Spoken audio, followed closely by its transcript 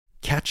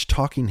Catch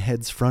Talking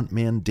Heads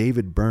frontman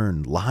David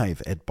Byrne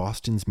live at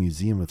Boston's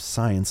Museum of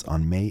Science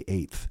on May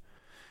 8th.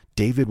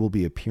 David will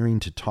be appearing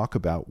to talk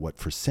about what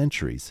for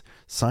centuries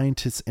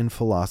scientists and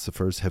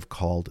philosophers have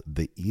called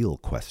the eel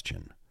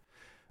question.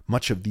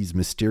 Much of these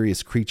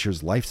mysterious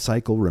creatures' life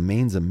cycle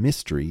remains a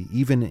mystery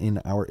even in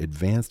our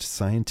advanced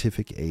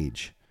scientific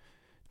age.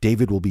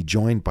 David will be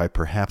joined by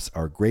perhaps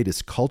our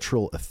greatest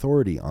cultural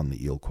authority on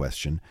the eel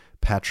question,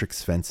 Patrick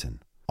Svensson,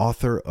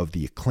 author of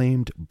the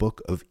acclaimed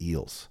Book of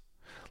Eels.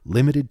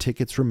 Limited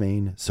tickets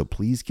remain, so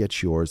please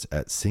get yours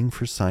at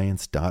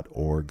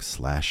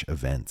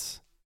singforscience.org/events.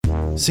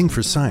 Sing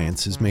for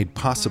Science is made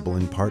possible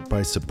in part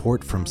by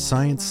support from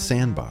Science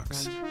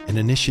Sandbox, an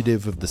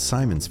initiative of the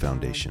Simons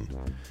Foundation.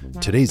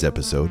 Today's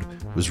episode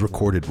was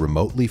recorded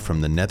remotely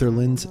from the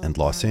Netherlands and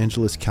Los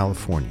Angeles,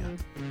 California.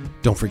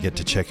 Don't forget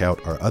to check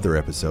out our other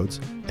episodes,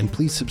 and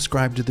please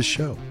subscribe to the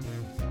show.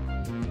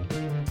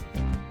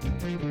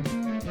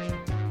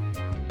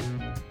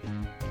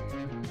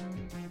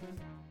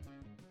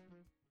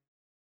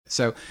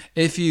 So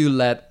if you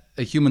let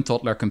a human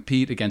toddler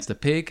compete against a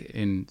pig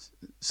in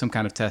some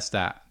kind of test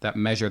that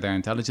measure their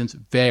intelligence,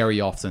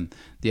 very often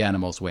the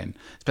animals win.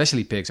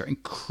 Especially pigs are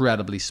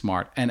incredibly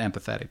smart and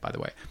empathetic, by the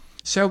way.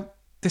 So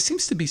there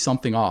seems to be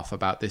something off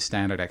about this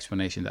standard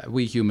explanation that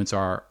we humans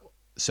are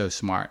so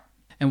smart.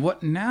 And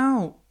what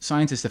now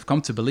scientists have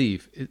come to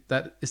believe is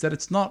that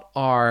it's not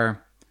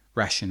our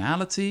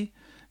rationality.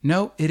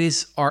 No, it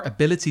is our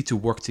ability to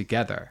work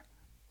together.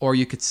 Or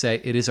you could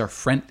say it is our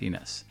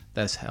friendliness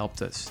that's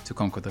helped us to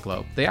conquer the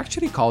globe. They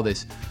actually call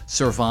this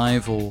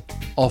survival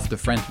of the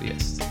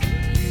friendliest.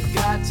 You've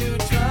got to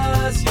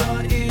trust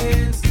your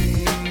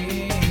instinct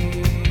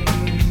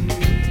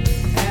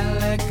and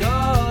let go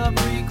of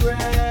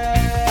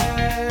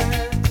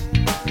regret.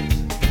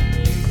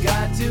 You've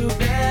got to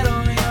bet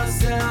on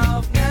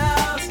yourself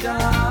now,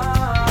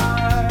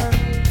 start,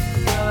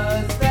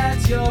 'cause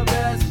that's your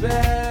best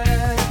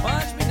bet.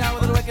 Watch me now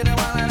with a wicked and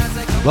wild and I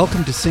say,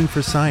 Welcome to Sing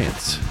for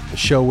Science, a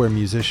show where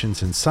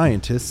musicians and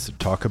scientists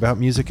talk about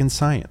music and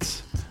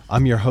science.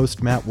 I'm your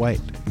host, Matt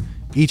White.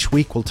 Each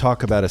week we'll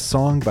talk about a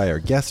song by our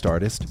guest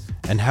artist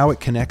and how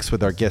it connects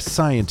with our guest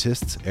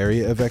scientist's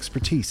area of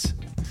expertise.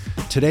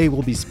 Today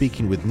we'll be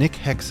speaking with Nick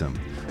Hexum,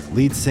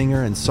 lead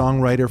singer and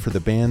songwriter for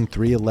the band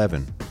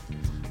 311.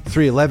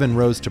 311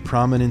 rose to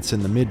prominence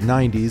in the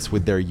mid-90s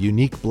with their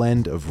unique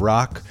blend of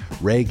rock,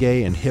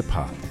 reggae, and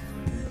hip-hop.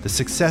 The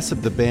success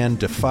of the band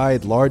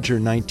defied larger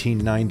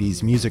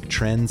 1990s music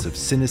trends of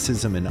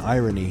cynicism and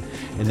irony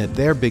in that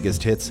their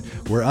biggest hits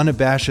were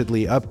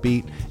unabashedly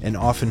upbeat and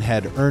often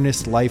had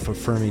earnest,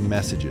 life-affirming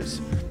messages.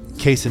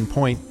 Case in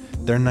point,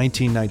 their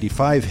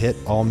 1995 hit,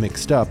 All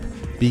Mixed Up,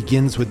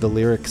 begins with the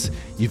lyrics,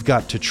 "You've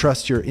got to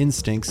trust your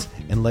instincts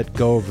and let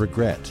go of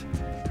regret.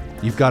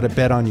 You've got to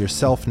bet on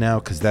yourself now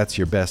because that's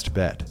your best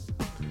bet."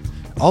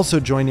 Also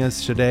joining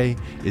us today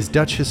is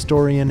Dutch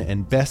historian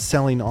and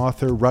best-selling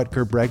author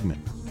Rutger Bregman.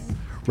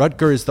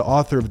 Rutger is the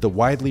author of the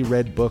widely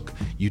read book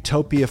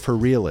Utopia For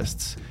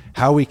Realists,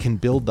 How We Can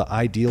Build the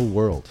Ideal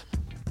World.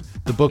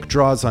 The book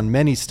draws on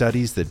many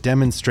studies that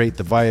demonstrate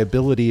the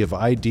viability of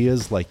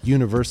ideas like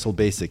universal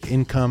basic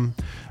income,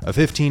 a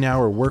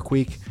 15-hour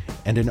workweek,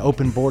 and an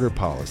open border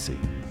policy.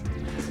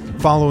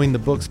 Following the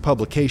book's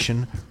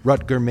publication,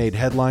 Rutger made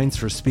headlines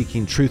for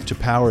speaking truth to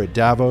power at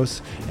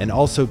Davos and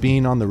also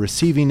being on the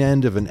receiving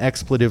end of an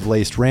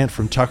expletive-laced rant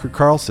from Tucker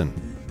Carlson.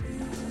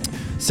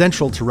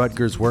 Central to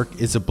Rutger's work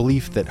is a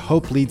belief that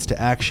hope leads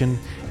to action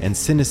and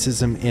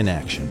cynicism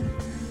inaction.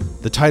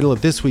 The title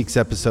of this week's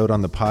episode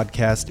on the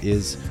podcast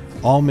is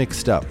All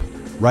Mixed Up,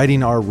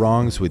 Righting Our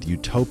Wrongs with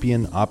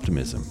Utopian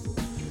Optimism.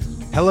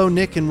 Hello,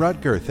 Nick and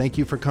Rutger. Thank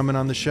you for coming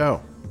on the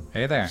show.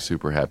 Hey there.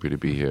 Super happy to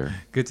be here.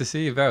 Good to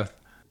see you both.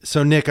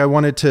 So, Nick, I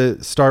wanted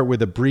to start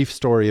with a brief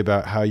story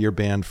about how your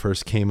band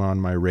first came on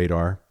my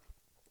radar.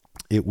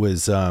 It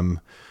was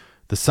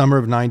the summer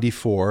of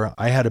 '94.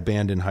 I had a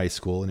band in high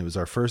school, and it was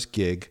our first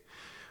gig.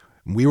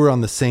 We were on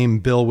the same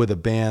bill with a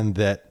band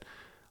that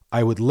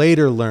I would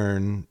later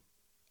learn,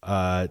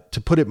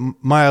 to put it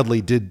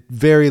mildly, did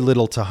very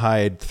little to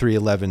hide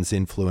 311's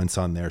influence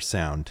on their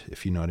sound,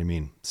 if you know what I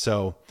mean.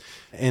 So,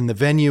 and the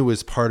venue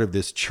was part of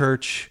this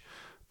church,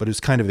 but it was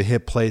kind of a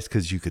hip place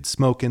because you could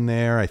smoke in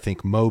there. I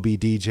think Moby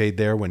DJ'd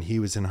there when he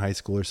was in high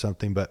school or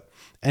something. But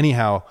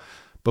anyhow,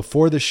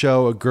 before the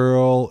show, a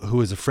girl who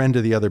was a friend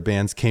of the other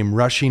bands came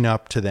rushing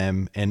up to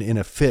them and in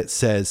a fit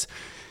says,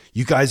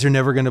 "You guys are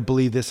never going to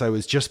believe this. I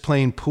was just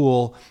playing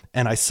pool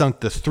and I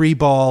sunk the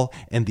 3-ball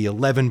and the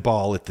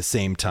 11-ball at the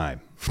same time."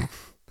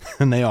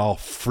 And they all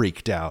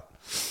freaked out.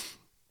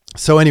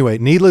 So anyway,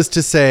 needless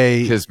to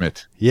say,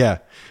 Kismet. Yeah,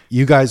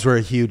 you guys were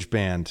a huge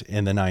band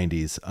in the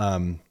 90s.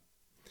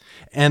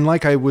 And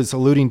like I was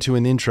alluding to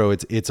in the intro,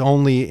 it's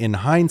only in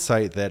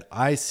hindsight that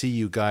I see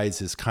you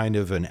guys as kind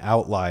of an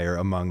outlier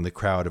among the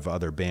crowd of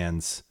other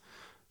bands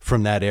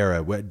from that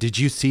era. Did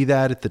you see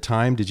that at the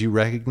time? Did you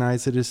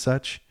recognize it as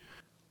such?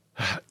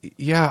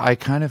 Yeah, I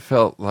kind of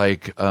felt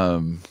like,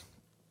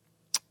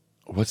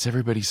 what's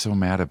everybody so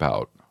mad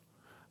about?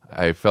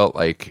 I felt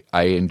like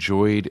I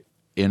enjoyed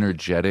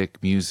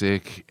energetic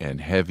music and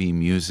heavy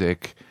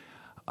music.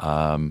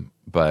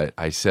 But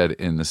I said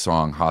in the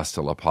song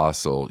Hostile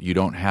Apostle, you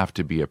don't have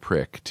to be a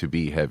prick to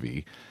be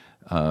heavy.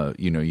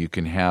 You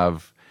can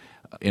have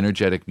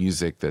energetic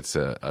music that's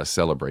a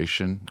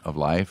celebration of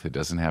life. It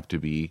doesn't have to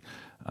be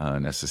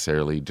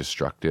necessarily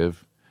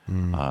destructive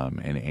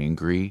and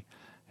angry.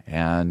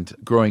 And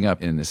growing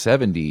up in the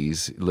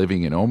 70s,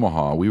 living in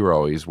Omaha, we were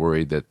always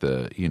worried that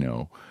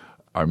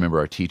I remember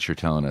our teacher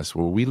telling us,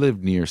 well, we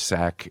lived near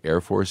Sac Air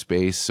Force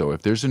Base, so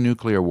if there's a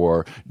nuclear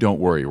war, don't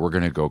worry, we're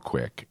going to go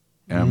quick.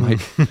 And I'm like,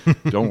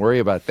 don't worry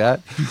about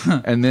that.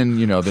 And then,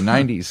 the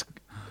 90s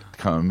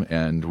come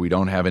and we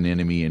don't have an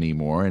enemy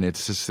anymore. And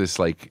it's just this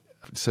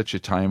such a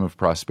time of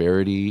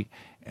prosperity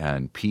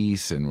and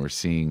peace. And we're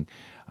seeing,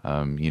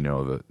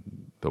 the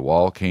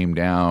wall came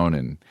down,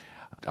 and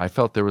I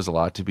felt there was a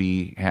lot to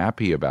be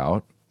happy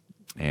about.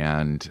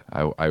 And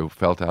I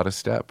felt out of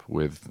step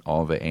with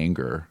all the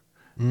anger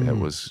that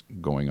was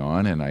going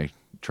on. And I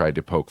tried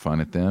to poke fun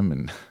at them.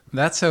 And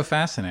that's so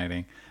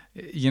fascinating.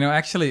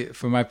 Actually,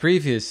 for my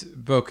previous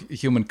book,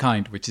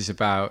 Humankind, which is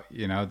about,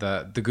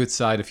 the good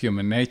side of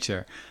human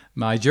nature,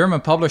 my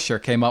German publisher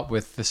came up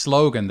with the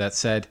slogan that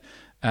said,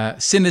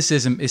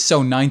 cynicism is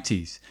so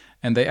 90s.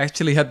 And they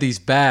actually had these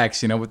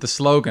bags, with the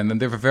slogan, and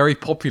they were very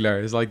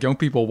popular. It's like young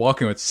people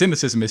walking with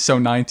cynicism is so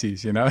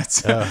 90s,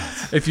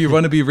 It's, if you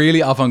want to be really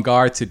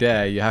avant-garde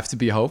today, you have to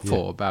be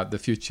hopeful about the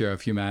future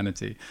of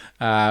humanity.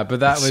 But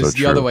that was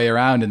the other way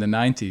around in the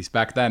 90s.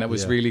 Back then, it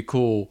was really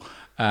cool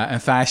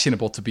and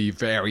fashionable to be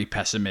very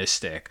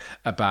pessimistic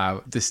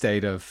about the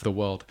state of the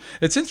world.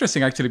 It's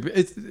interesting, actually.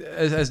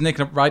 As Nick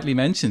rightly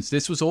mentions,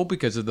 this was all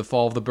because of the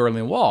fall of the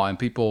Berlin Wall, and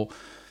people,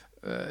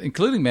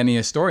 including many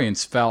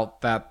historians,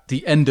 felt that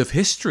the end of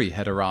history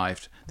had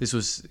arrived. This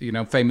was,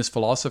 famous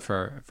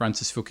philosopher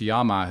Francis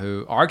Fukuyama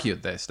who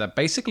argued this, that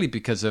basically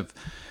because of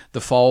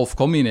the fall of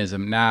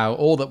communism, now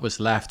all that was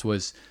left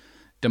was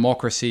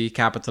democracy,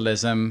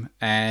 capitalism,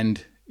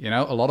 and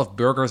a lot of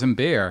burgers and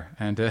beer,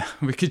 and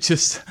we could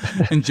just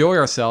enjoy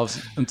ourselves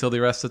until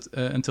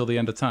the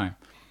end of time.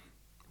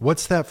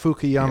 What's that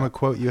Fukuyama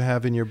quote you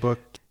have in your book?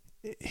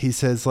 He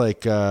says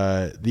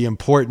the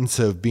importance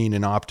of being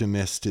an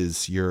optimist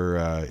is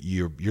you're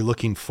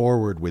looking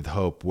forward with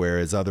hope,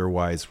 whereas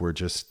otherwise we're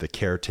just the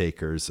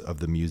caretakers of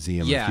the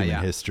Museum of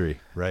Human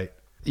History, right?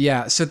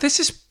 Yeah. So this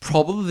is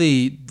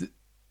probably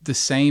the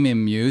same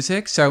in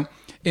music. So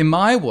in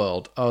my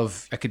world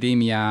of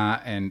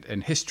academia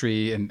and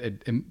history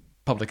and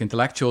public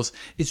intellectuals,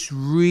 it's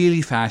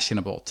really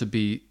fashionable to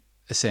be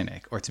a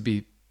cynic or to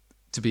be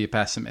a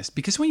pessimist,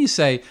 because when you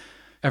say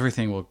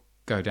everything will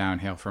go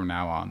downhill from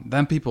now on,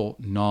 then people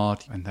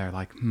nod and they're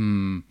like,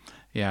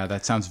 yeah,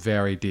 that sounds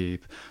very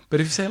deep.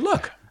 But if you say,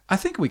 look, I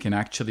think we can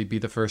actually be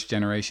the first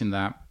generation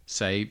that,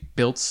 say,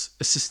 builds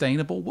a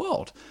sustainable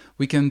world.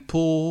 We can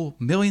pull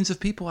millions of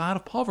people out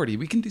of poverty.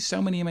 We can do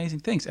so many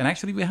amazing things. And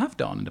actually we have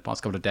done in the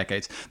past couple of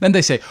decades. Then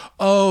they say,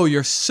 oh,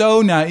 you're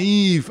so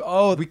naive.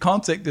 Oh, we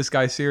can't take this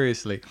guy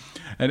seriously.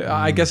 And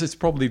I guess it's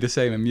probably the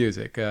same in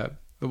music.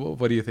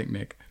 What do you think,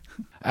 Nick?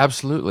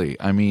 Absolutely.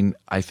 I mean,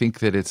 I think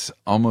that it's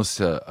almost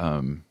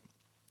an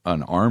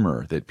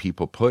armor that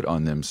people put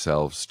on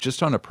themselves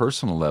just on a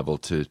personal level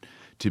to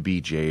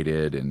be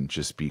jaded and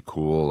just be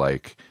cool,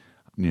 like,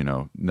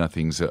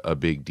 nothing's a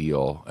big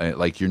deal.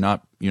 Like you're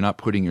not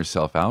putting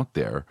yourself out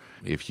there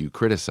if you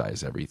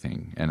criticize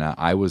everything. And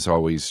I was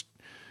always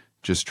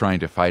just trying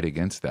to fight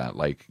against that.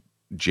 Like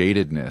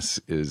jadedness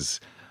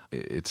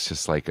it's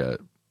just like a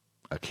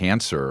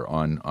cancer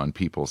on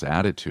people's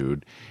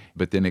attitude.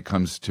 But then it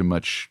comes to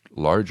much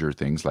larger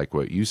things like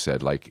what you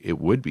said, like it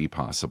would be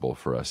possible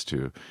for us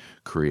to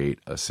create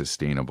a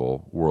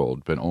sustainable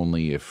world, but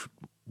only if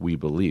we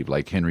believe,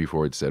 like Henry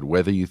Ford said,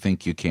 whether you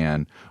think you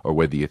can or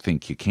whether you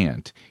think you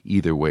can't,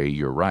 either way,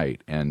 you're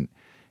right. And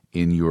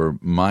in your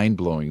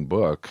mind-blowing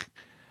book,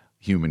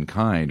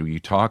 Humankind, you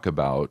talk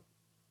about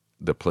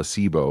the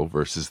placebo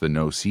versus the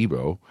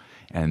nocebo,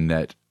 and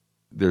that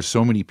there's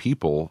so many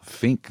people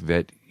think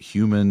that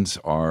humans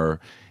are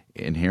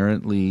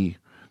inherently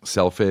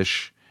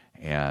selfish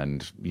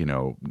and,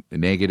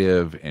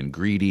 negative and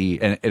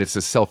greedy. And it's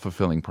a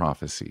self-fulfilling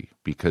prophecy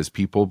because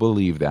people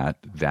believe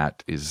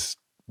that is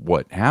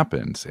what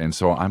happens. And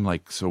so I'm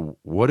like, so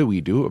what do we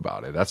do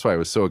about it? That's why I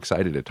was so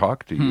excited to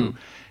talk to you.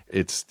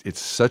 It's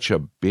such a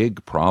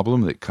big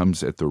problem that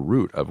comes at the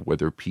root of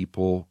whether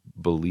people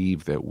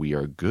believe that we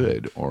are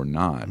good or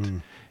not.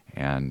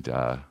 And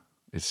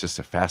it's just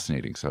a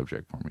fascinating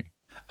subject for me.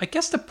 I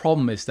guess the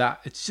problem is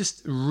that it's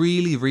just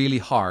really, really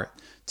hard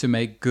to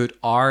make good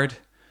art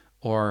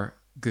or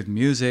good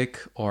music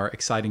or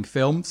exciting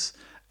films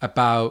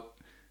about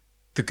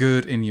the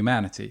good in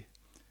humanity.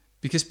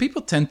 Because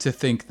people tend to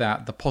think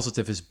that the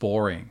positive is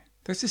boring.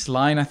 There's this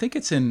line, I think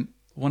it's in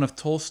one of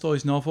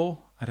Tolstoy's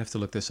novel, I'd have to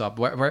look this up,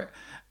 where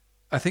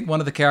I think one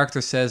of the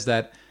characters says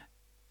that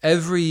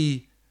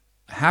every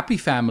happy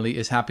family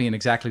is happy in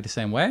exactly the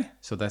same way.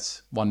 So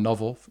that's one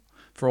novel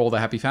for all the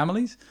happy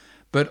families.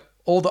 But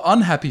all the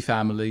unhappy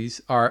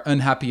families are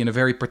unhappy in a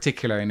very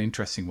particular and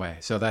interesting way.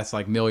 So that's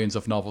like millions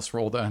of novels for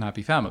all the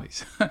unhappy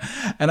families.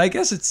 And I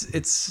guess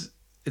it's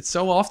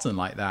so often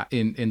like that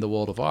in the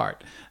world of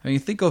art. I mean,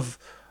 think of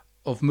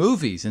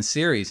movies and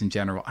series in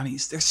general. I mean,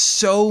 there's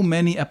so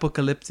many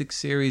apocalyptic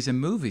series and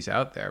movies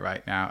out there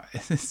right now.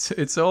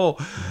 It's all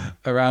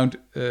around,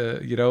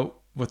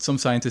 what some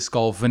scientists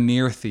call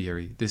veneer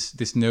theory.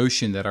 This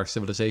notion that our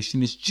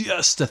civilization is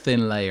just a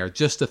thin layer,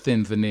 just a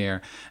thin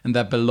veneer, and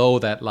that below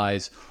that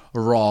lies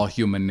raw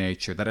human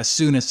nature. That as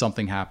soon as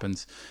something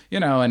happens,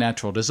 a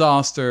natural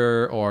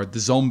disaster or the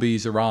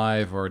zombies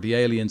arrive or the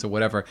aliens or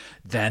whatever,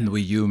 then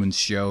we humans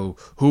show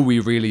who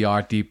we really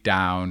are deep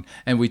down,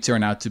 and we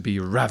turn out to be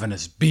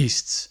ravenous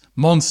beasts,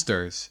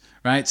 monsters,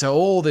 right? So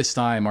all this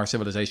time our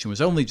civilization was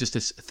only just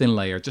this thin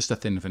layer, just a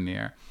thin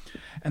veneer.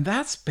 And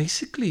that's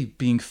basically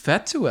being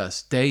fed to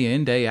us day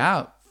in, day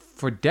out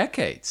for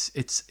decades.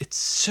 It's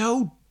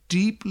so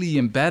deeply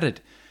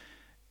embedded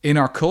in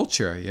our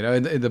culture.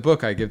 In the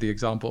book, I give the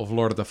example of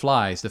Lord of the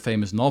Flies, the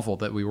famous novel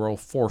that we were all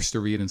forced to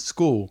read in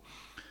school,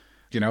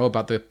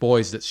 about the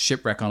boys that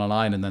shipwreck on an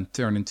island and then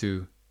turn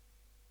into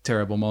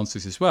terrible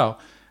monsters as well.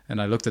 And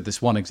I looked at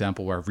this one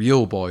example where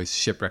real boys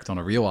shipwrecked on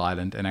a real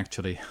island and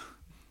actually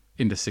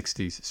in the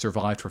 60s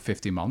survived for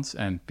 50 months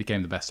and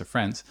became the best of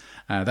friends.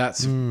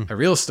 That's a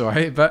real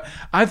story. But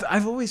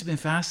I've always been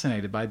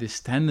fascinated by this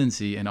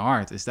tendency in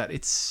art, is that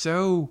it's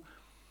so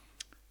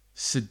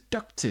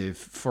seductive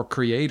for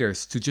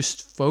creators to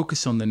just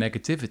focus on the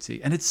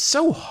negativity. And it's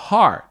so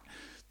hard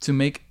to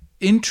make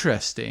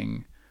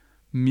interesting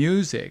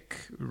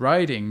music,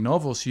 writing,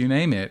 novels, you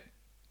name it,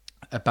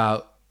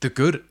 about the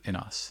good in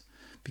us.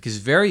 Because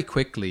very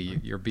quickly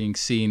you're being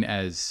seen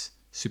as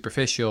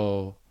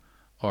superficial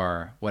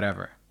or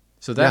whatever.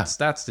 So that's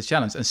the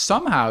challenge. And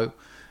somehow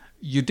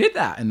you did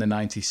that in the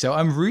 90s. So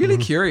I'm really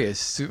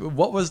curious,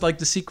 what was like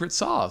the secret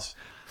sauce?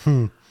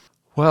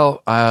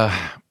 Well,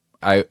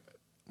 I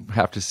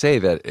have to say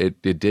that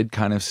it did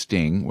kind of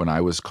sting when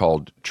I was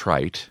called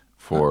trite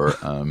for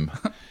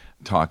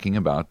talking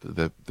about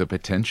the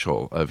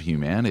potential of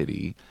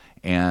humanity.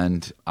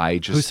 And I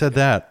just... Who said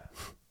that?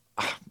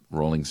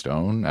 Rolling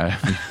Stone.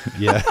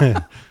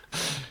 Yeah.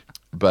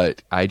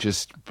 But I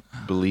just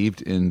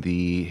believed in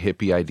the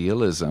hippie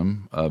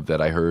idealism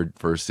that I heard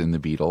first in the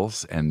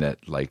Beatles, and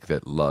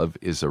that love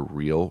is a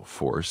real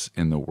force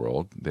in the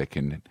world that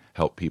can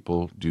help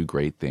people do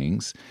great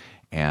things.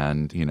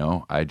 And,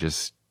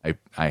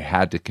 I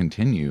had to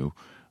continue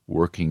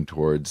working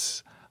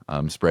towards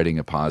spreading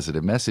a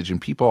positive message. And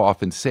people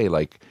often say,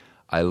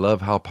 I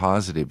love how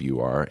positive you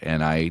are.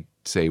 And I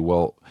say,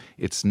 well,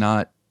 it's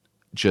not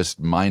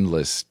just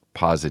mindless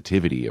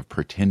positivity of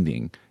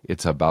pretending.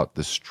 It's about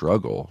the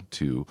struggle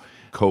to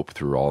cope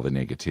through all the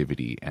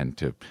negativity and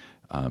to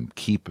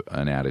keep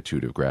an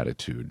attitude of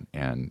gratitude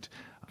and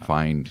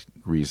find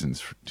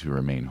reasons to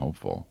remain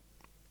hopeful.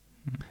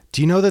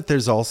 Do you know that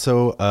there's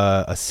also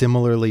a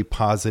similarly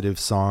positive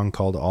song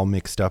called All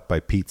Mixed Up by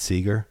Pete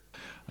Seeger?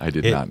 I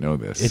did not know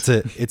this.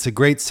 It's a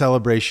great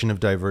celebration of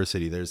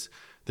diversity.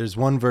 There's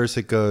one verse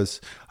that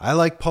goes, I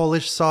like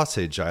Polish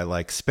sausage, I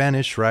like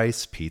Spanish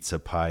rice, pizza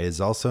pie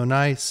is also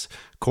nice,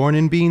 corn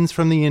and beans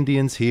from the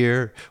Indians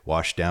here,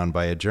 washed down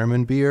by a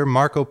German beer,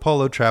 Marco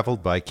Polo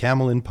traveled by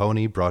camel and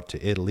pony, brought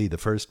to Italy the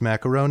first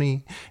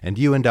macaroni, and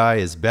you and I,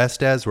 as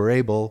best as we're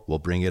able, will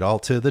bring it all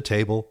to the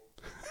table.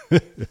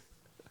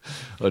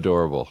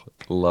 Adorable.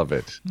 Love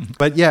it.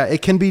 But yeah,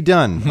 it can be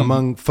done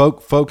among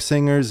folk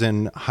singers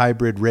and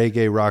hybrid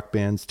reggae rock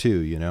bands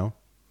too,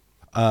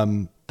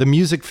 The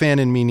music fan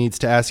in me needs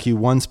to ask you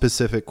one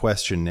specific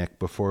question, Nick,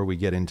 before we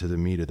get into the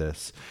meat of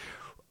this.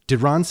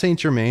 Did Ron St.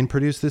 Germain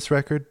produce this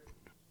record?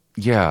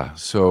 Yeah.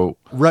 So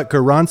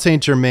Rutger, Ron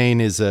St. Germain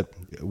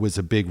was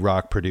a big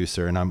rock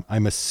producer, and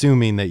I'm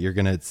assuming that you're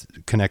going to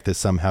connect this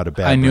somehow to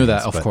Bad Brains. I knew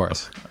that, of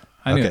course.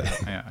 I knew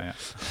that.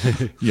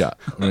 Yeah. Yeah,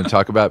 I'm going to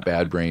talk about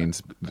Bad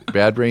Brains.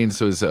 Bad Brains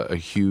was a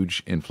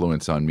huge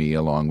influence on me,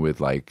 along with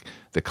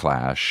The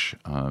Clash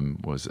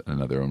was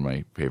another one of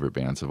my favorite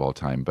bands of all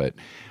time. But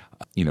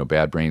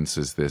Bad Brains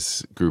is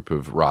this group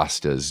of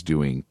Rastas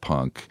doing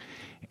punk,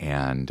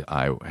 and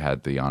I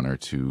had the honor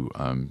to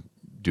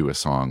do a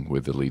song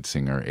with the lead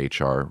singer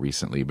HR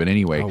recently. But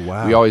anyway,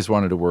 we always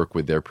wanted to work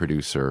with their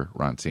producer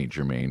Ron St.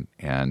 Germain,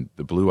 and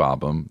the Blue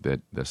album,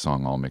 that the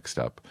song All Mixed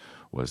Up,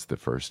 was the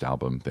first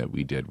album that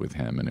we did with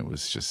him, and it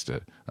was just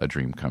a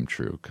dream come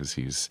true because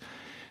he's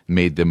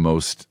made the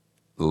most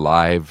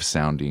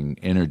live-sounding,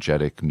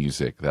 energetic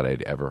music that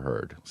I'd ever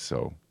heard.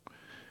 So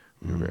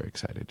we were very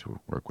excited to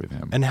work with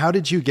him. And how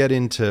did you get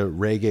into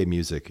reggae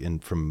music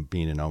from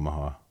being in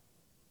Omaha?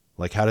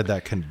 How did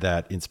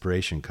that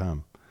inspiration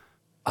come?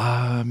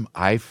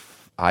 I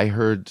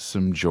heard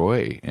some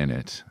joy in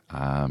it.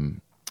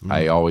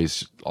 I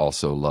always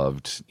also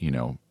loved,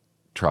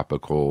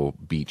 tropical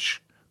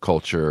beach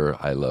culture.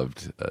 I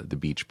loved the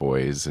Beach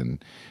Boys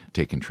and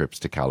taking trips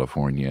to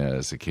California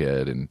as a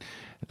kid, and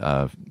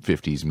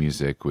 50s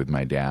music with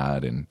my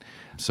dad. And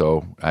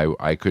so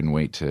I couldn't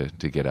wait to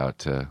get out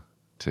to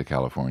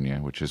California,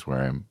 which is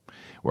where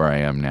I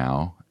am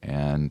now.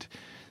 And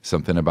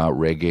something about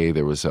reggae.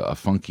 There was a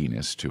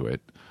funkiness to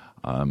it,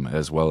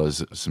 as well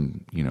as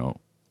some,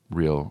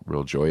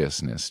 real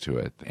joyousness to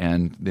it.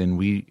 And then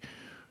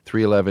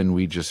 311,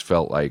 we just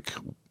felt like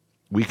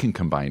we can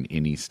combine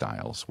any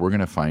styles. We're going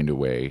to find a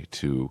way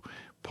to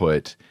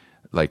put,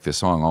 like the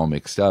song All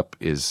Mixed Up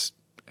has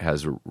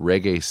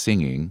reggae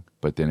singing,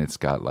 but then it's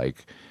got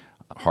like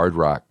hard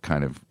rock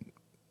kind of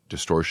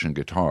distortion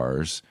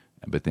guitars,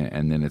 and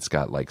then it's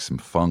got like some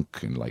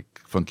funk and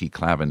like funky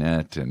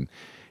clavinet, and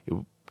it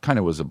kind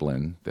of was a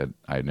blend that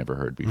I had never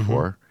heard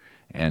before.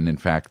 And in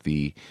fact,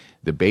 the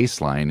bass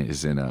line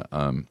is in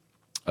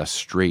a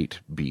straight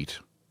beat,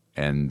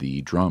 and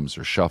the drums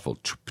are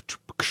shuffled.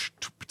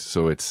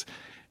 So it's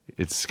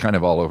kind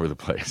of all over the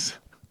place.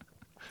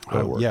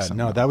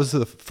 That was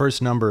the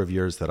first number of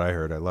yours that I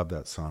heard. I love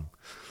that song.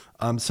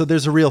 So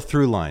there's a real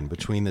through line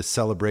between the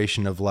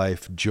celebration of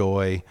life,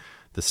 joy,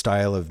 the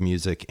style of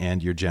music,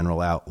 and your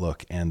general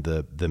outlook and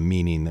the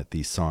meaning that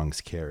these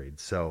songs carried.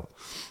 So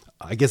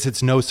I guess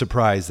it's no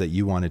surprise that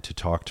you wanted to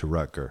talk to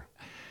Rutger.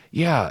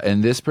 Yeah,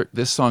 and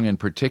this song in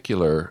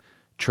particular,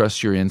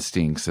 Trust Your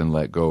Instincts and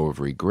Let Go of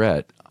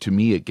Regret, to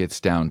me it gets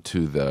down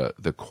to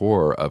the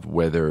core of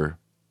whether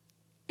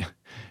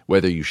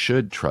you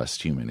should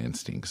trust human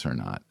instincts or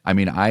not. I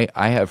mean, I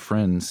have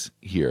friends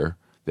here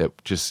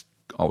that just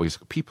always,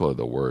 people are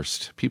the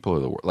worst.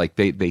 Like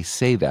they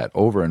say that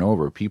over and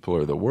over, people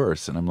are the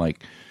worst. And I'm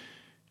like,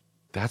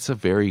 that's a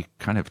very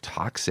kind of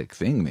toxic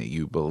thing that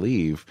you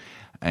believe.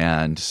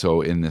 And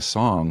so in this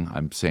song,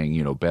 I'm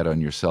saying, bet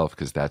on yourself,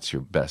 because that's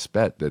your best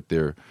bet, that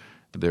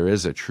there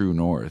is a true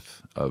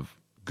north of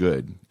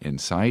good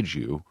inside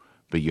you,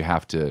 but you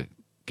have to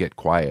get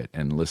quiet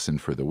and listen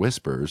for the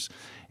whispers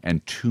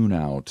and tune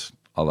out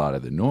a lot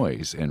of the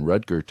noise. And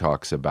Rutger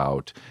talks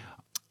about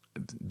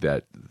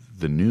that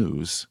the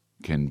news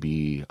can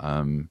be,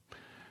 but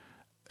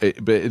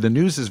the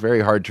news is very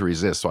hard to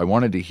resist. So I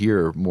wanted to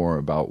hear more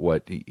about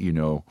what,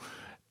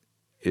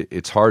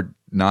 it's hard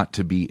not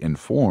to be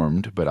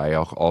informed, but I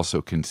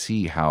also can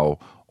see how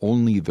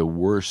only the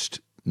worst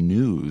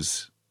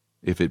news,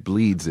 if it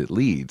bleeds, it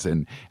leads.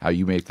 And how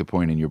you make the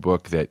point in your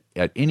book that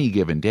at any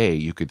given day,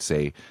 you could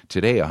say,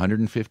 today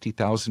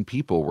 150,000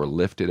 people were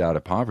lifted out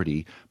of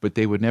poverty, but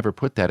they would never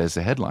put that as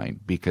a headline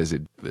because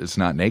it's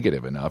not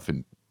negative enough.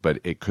 But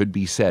it could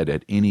be said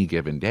at any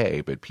given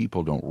day, but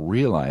people don't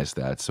realize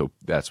that. So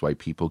that's why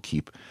people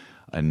keep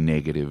a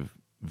negative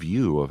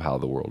view of how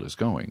the world is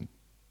going.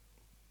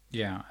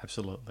 Yeah,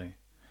 absolutely.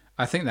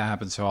 I think that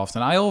happens so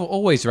often. I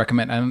always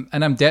recommend,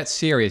 and I'm dead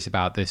serious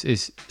about this,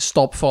 is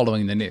stop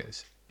following the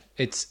news.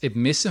 It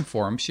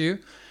misinforms you,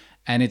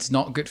 and it's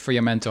not good for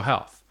your mental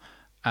health.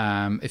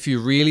 If you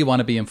really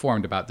want to be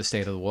informed about the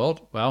state of the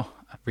world, well,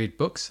 read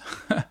books,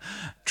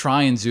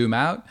 try and zoom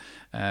out,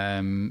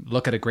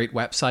 look at a great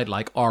website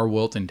like Our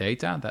World in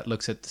Data that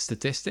looks at the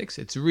statistics.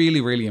 It's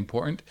really, really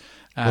important.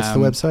 What's the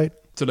website?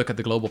 To look at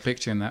the global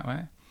picture in that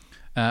way.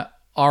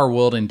 Our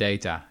World in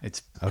Data.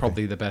 It's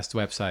probably the best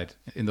website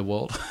in the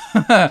world.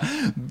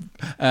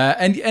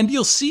 And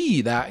you'll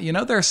see that,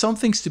 there are some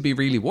things to be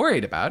really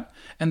worried about,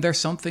 and there's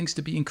some things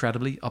to be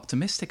incredibly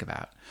optimistic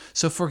about.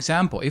 So, for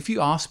example, if you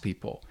ask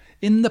people,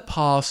 in the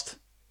past,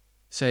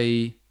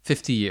 say,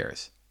 50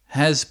 years,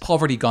 has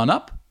poverty gone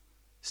up,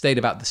 stayed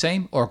about the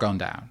same, or gone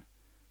down?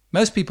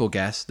 Most people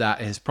guess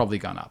that it has probably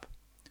gone up.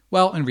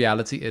 Well, in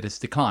reality, it has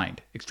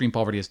declined. Extreme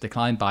poverty has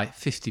declined by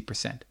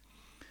 50%.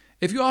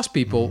 If you ask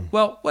people,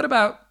 well, what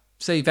about,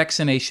 say,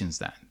 vaccinations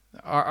then?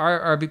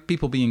 Are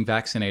people being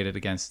vaccinated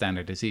against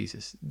standard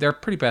diseases? They're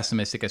pretty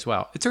pessimistic as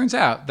well. It turns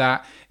out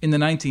that in the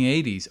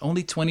 1980s,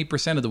 only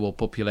 20% of the world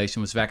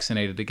population was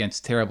vaccinated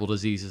against terrible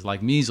diseases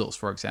like measles,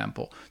 for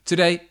example.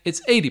 Today,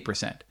 it's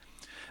 80%.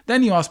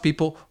 Then you ask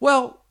people,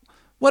 well,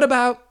 what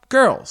about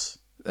girls?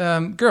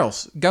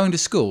 Girls going to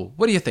school,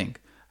 what do you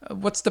think?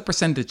 What's the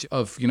percentage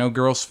of,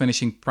 girls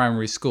finishing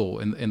primary school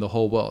in the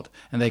whole world?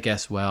 And they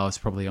guess, well, it's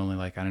probably only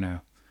like,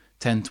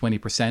 10,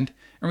 20%.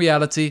 In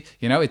reality,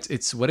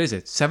 it's what is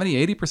it,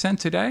 70, 80%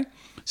 today?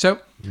 So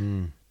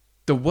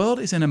the world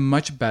is in a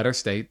much better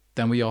state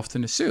than we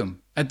often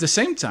assume. At the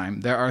same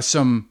time, there are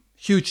some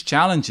huge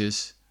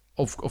challenges.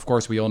 Of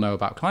course, we all know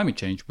about climate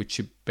change, which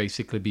should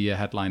basically be a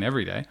headline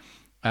every day,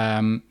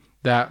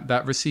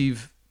 that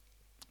receive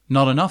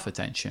not enough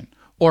attention.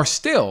 Or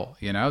still,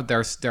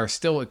 there's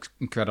still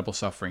incredible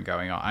suffering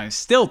going on. And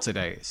still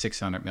today,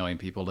 600 million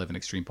people live in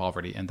extreme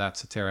poverty, and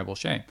that's a terrible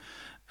shame.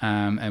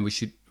 And we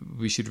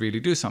should really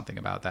do something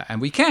about that.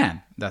 And we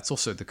can. That's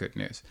also the good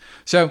news.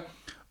 So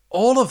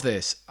all of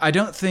this, I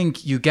don't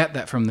think you get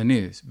that from the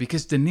news,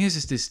 because the news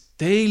is this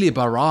daily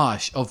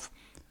barrage of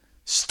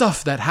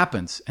stuff that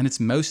happens, and it's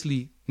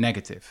mostly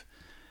negative.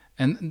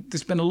 And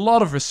there's been a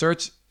lot of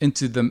research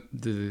into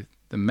the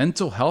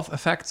mental health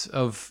effects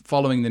of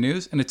following the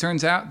news. And it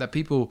turns out that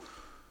people,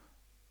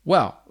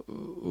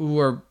 who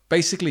are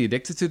basically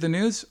addicted to the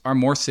news are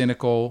more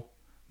cynical,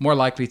 more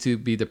likely to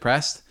be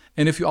depressed.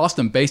 And if you ask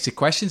them basic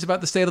questions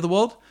about the state of the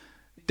world,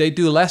 they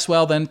do less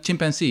well than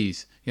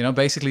chimpanzees.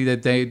 Basically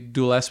that they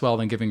do less well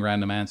than giving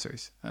random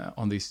answers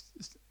on these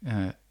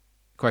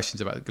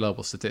questions about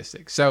global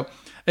statistics. So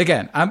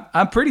again,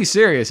 I'm pretty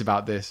serious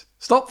about this.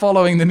 Stop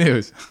following the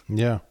news.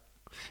 Yeah.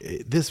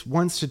 This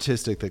one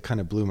statistic that kind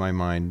of blew my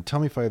mind, tell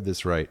me if I have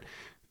this right.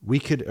 We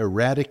could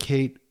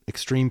eradicate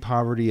extreme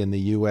poverty in the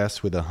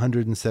U.S. with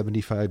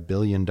 $175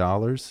 billion.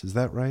 Is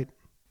that right?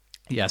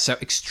 Yeah, so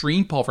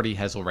extreme poverty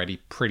has already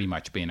pretty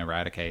much been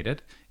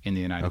eradicated in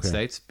the United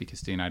States,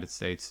 because the United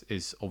States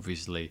is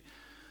obviously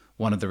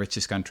one of the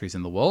richest countries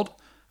in the world,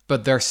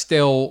 but there's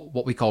still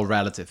what we call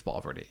relative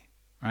poverty,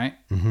 right?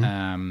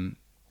 And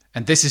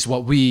this is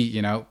what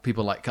we,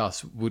 people like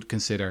us would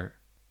consider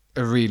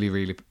a really,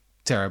 really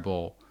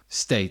terrible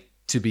state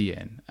to be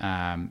in.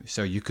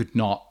 So you could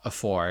not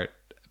afford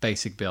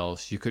basic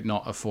bills, you could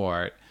not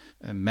afford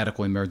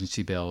medical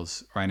emergency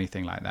bills or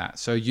anything like that.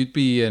 So you'd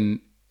be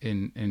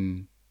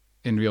in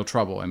real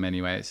trouble in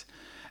many ways.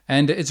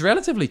 And it's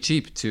relatively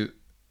cheap to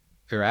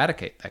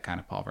eradicate that kind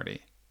of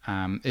poverty.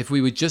 If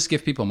we would just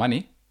give people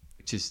money,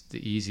 which is the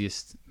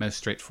easiest, most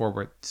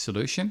straightforward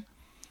solution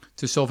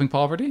to solving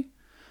poverty,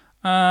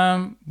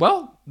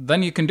 well,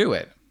 then you can do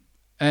it.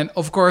 And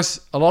of course,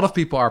 a lot of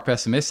people are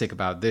pessimistic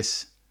about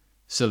this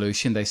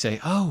solution. They say,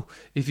 oh,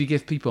 if you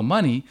give people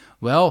money,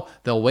 well,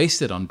 they'll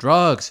waste it on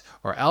drugs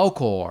or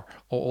alcohol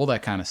or all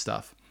that kind of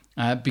stuff.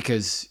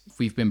 Because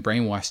we've been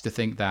brainwashed to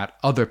think that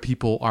other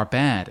people are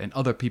bad and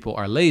other people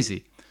are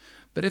lazy.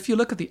 But if you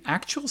look at the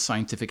actual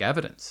scientific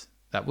evidence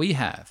that we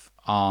have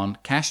on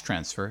cash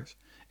transfers,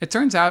 it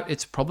turns out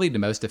it's probably the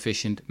most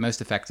efficient,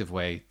 most effective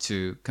way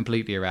to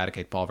completely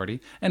eradicate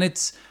poverty. And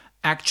it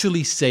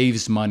actually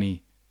saves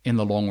money in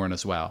the long run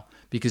as well.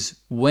 Because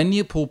when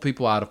you pull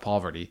people out of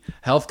poverty,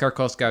 healthcare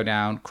costs go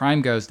down,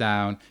 crime goes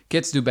down,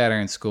 kids do better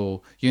in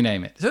school, you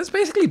name it. So it's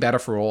basically better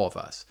for all of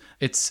us.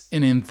 It's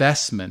an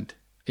investment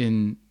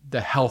in the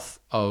health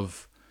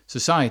of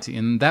society,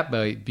 and that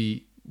way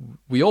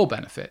we all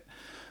benefit.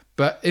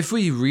 But if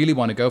we really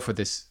want to go for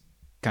this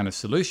kind of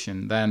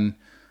solution, then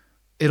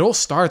it all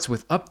starts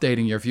with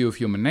updating your view of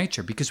human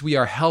nature, because we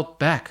are held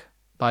back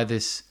by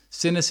this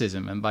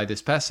cynicism and by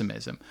this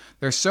pessimism.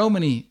 There's so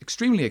many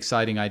extremely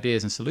exciting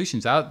ideas and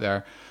solutions out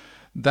there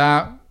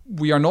that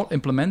we are not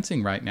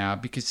implementing right now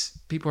because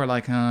people are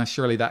like,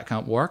 surely that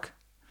can't work.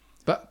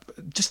 But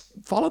just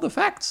follow the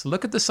facts.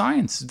 Look at the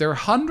science. There are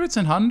hundreds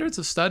and hundreds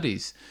of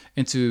studies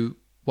into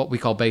what we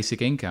call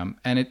basic income,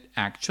 and it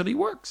actually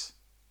works.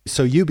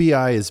 So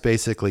UBI is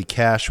basically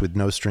cash with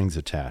no strings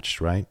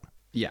attached, right?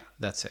 Yeah,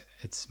 that's it.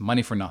 It's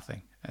money for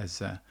nothing,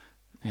 as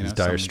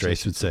Dire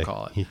Straits would say.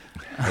 Call it.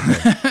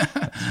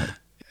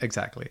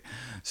 Exactly.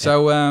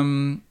 So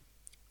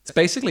it's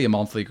basically a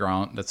monthly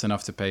grant that's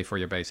enough to pay for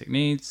your basic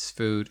needs,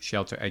 food,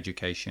 shelter,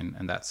 education,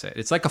 and that's it.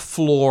 It's like a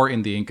floor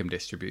in the income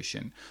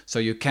distribution, so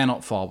you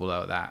cannot fall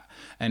below that.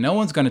 And no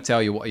one's going to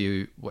tell you what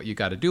you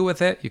got to do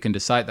with it. You can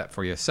decide that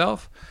for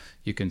yourself.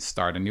 You can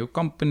start a new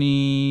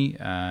company,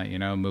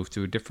 move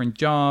to a different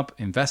job,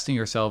 invest in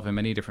yourself in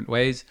many different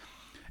ways.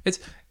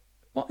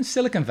 In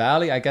Silicon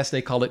Valley, I guess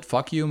they call it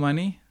fuck you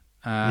money.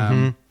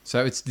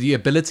 So it's the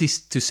ability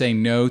to say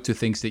no to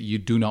things that you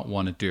do not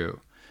want to do.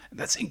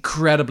 That's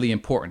incredibly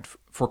important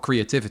for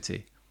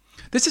creativity.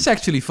 This is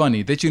actually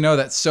funny. Did you know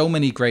that so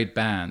many great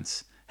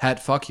bands had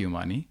fuck you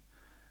money?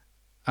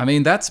 I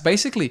mean, that's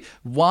basically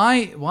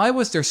why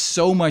was there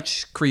so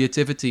much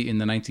creativity in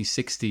the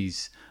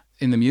 1960s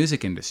in the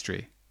music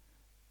industry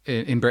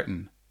in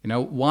Britain?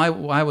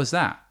 Why was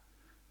that?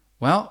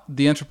 Well,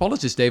 the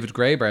anthropologist David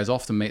Graeber has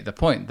often made the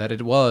point that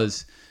it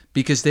was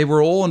because they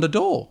were all on the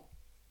dole.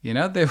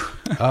 They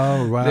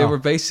were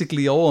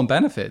basically all on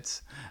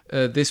benefits.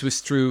 This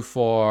was true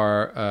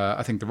for,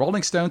 I think, the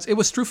Rolling Stones. It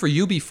was true for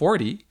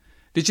UB40.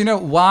 Did you know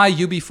why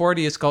UB40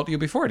 is called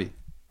UB40?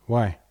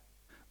 Why?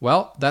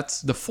 Well,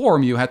 that's the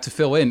form you had to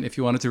fill in if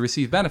you wanted to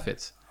receive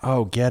benefits.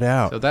 Oh, get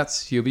out. So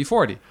that's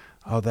UB40.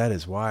 Oh, that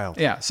is wild.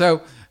 Yeah,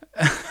 so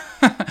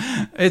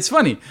it's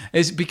funny.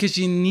 It's because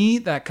you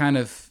need that kind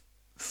of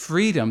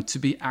freedom to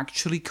be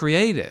actually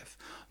creative.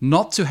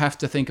 Not to have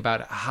to think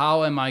about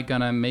how am I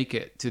going to make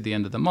it to the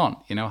end of the month?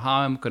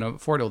 How am I going to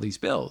afford all these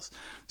bills?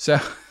 So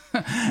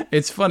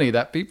it's funny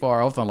that people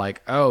are often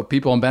like, oh,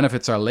 people on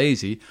benefits are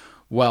lazy.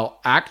 Well,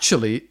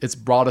 actually, it's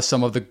brought us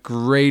some of the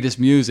greatest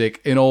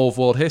music in all of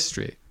world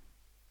history.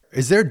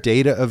 Is there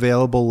data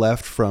available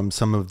left from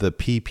some of the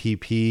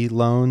PPP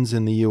loans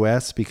in the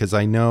U.S.? Because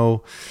I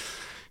know,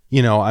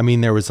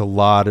 there was a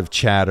lot of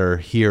chatter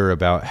here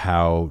about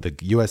how the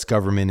U.S.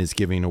 government is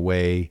giving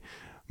away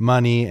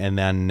money, and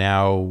then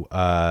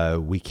now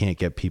we can't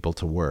get people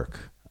to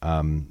work.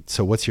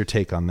 So what's your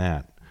take on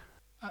that?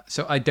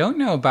 So I don't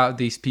know about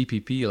these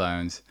PPP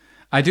loans.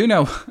 I do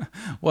know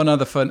one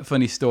other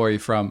funny story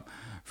from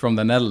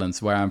the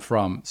Netherlands, where I'm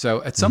from.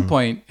 So at some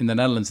point in the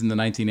Netherlands in the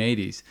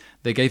 1980s,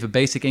 they gave a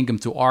basic income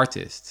to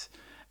artists.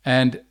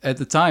 And at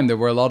the time, there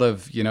were a lot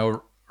of,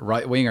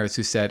 right-wingers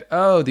who said,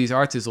 oh, these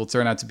artists will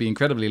turn out to be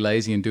incredibly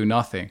lazy and do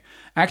nothing.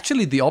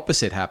 Actually, the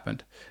opposite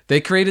happened. They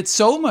created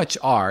so much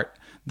art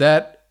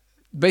that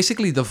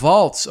basically the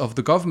vaults of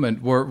the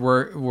government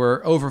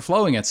were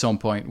overflowing at some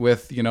point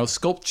with, you know,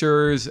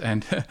 sculptures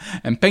and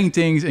and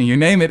paintings and you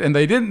name it, and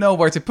they didn't know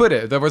where to put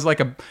it. There was like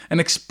an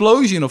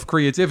explosion of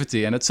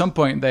creativity, and at some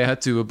point they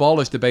had to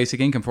abolish the basic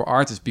income for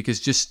artists because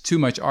just too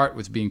much art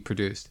was being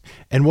produced.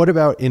 And what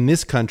about in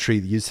this country?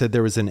 You said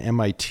there was an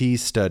MIT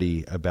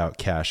study about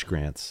cash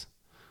grants.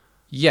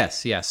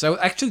 Yes. So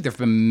actually there have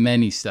been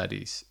many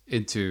studies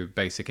into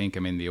basic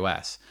income in the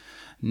US.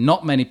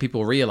 Not many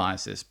people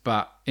realize this,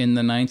 but in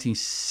the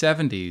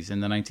 1970s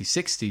and the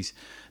 1960s,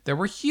 there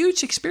were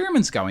huge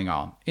experiments going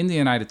on in the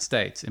United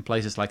States. In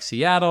places like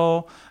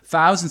Seattle,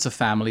 thousands of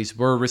families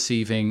were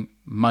receiving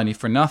money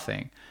for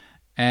nothing.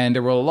 And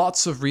there were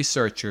lots of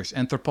researchers,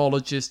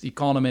 anthropologists,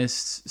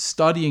 economists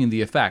studying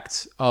the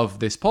effects of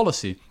this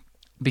policy.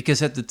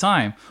 Because at the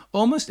time,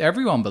 almost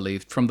everyone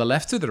believed, from the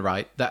left to the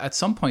right, that at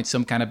some point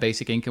some kind of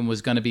basic income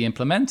was going to be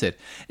implemented.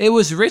 It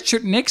was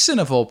Richard Nixon,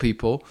 of all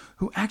people,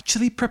 who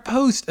actually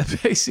proposed a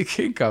basic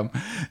income.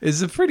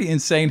 It's a pretty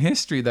insane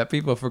history that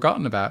people have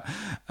forgotten about.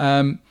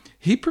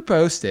 He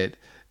proposed it.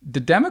 The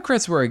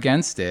Democrats were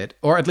against it,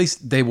 or at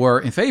least they were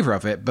in favor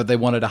of it, but they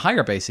wanted a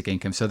higher basic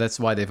income. So that's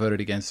why they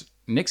voted against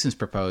Nixon's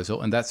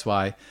proposal, and that's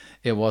why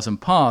it wasn't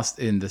passed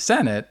in the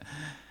Senate.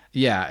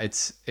 Yeah,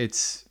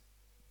 it's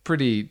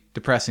pretty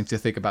depressing to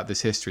think about this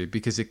history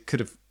because it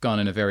could have gone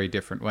in a very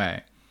different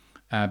way.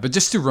 But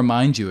just to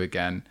remind you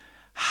again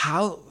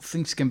how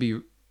things can be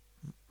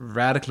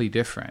radically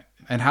different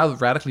and how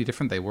radically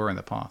different they were in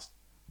the past.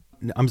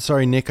 I'm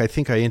sorry, Nick, I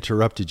think I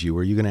interrupted you.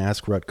 Were you going to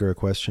ask Rutger a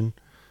question?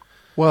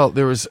 Well,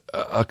 there was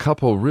a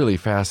couple really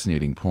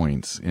fascinating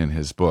points in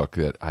his book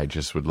that I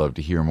just would love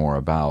to hear more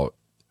about.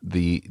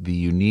 The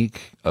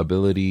unique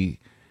ability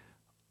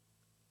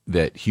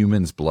that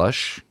humans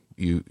blush,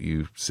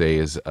 you say,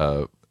 is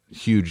a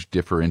huge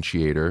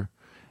differentiator,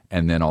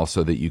 and then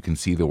also that you can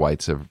see the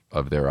whites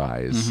of their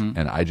eyes. Mm-hmm.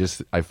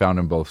 And I found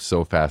them both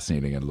so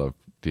fascinating. I'd love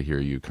to hear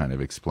you kind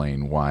of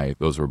explain why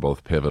those were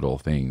both pivotal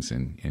things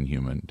in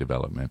human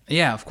development.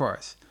 Yeah, of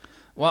course.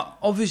 Well,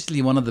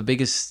 obviously one of the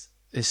biggest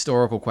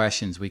historical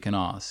questions we can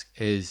ask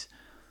is,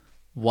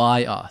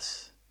 why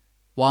us?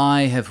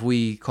 Why have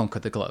we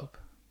conquered the globe?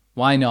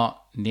 Why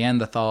not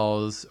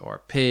Neanderthals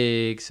or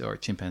pigs or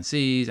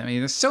chimpanzees? I mean,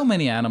 there's so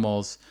many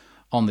animals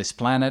on this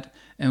planet,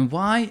 and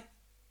why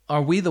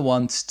are we the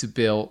ones to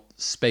build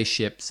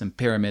spaceships and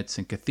pyramids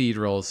and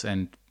cathedrals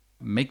and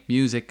make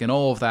music and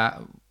all of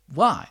that?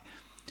 Why?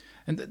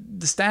 And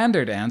the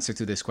standard answer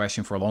to this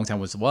question for a long time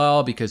was,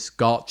 well, because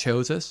God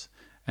chose us.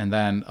 And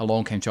then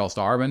along came Charles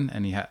Darwin,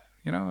 and he had,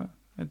 you know,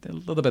 a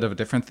little bit of a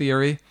different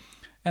theory.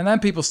 And then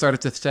people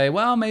started to say,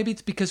 well, maybe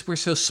it's because we're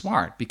so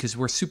smart, because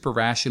we're super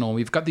rational.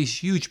 We've got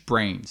these huge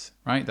brains,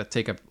 right, that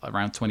take up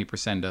around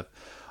 20%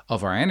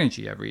 of our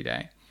energy every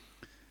day.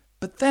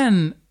 But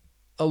then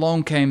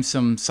along came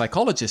some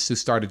psychologists who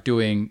started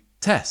doing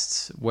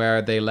tests where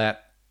they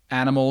let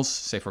animals,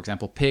 say, for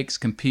example, pigs,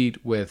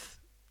 compete with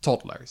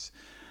toddlers.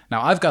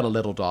 Now, I've got a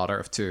little daughter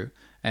of 2,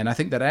 and I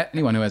think that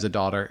anyone who has a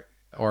daughter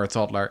or a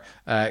toddler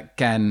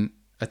can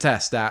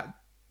attest that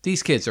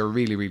these kids are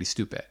really, really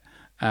stupid.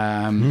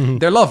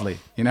 They're lovely,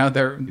 you know,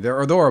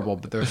 they're adorable,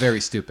 but they're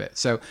very stupid.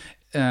 So,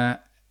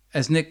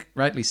 as Nick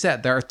rightly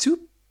said, there are 2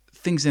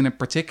 things in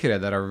particular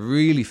that are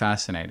really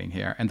fascinating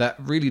here and that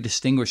really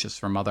distinguish us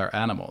from other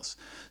animals.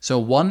 So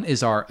one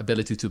is our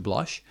ability to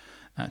blush.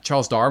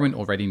 Charles Darwin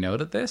already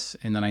noted this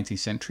in the 19th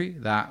century,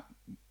 that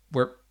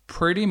we're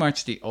pretty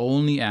much the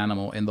only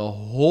animal in the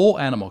whole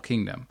animal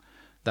kingdom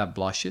that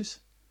blushes.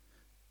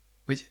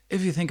 Which,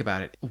 if you think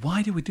about it,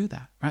 why do we do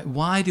that, right?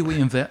 Why do we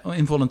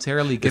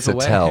involuntarily give away?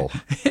 It's a tell.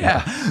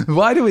 Yeah.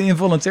 Why do we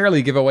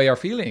involuntarily give away our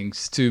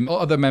feelings to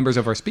other members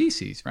of our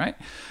species, right?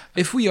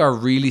 If we are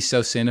really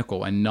so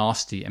cynical and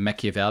nasty and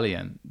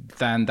Machiavellian,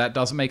 then that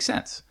doesn't make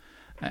sense.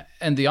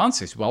 And the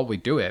answer is, well, we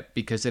do it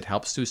because it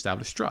helps to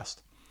establish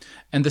trust.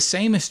 And the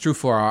same is true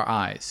for our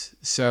eyes.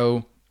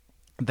 So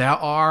there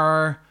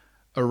are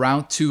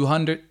around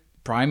 200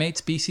 primate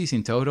species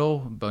in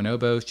total,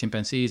 bonobos,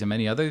 chimpanzees, and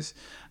many others.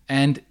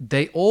 And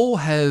they all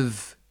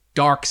have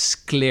dark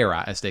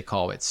sclera, as they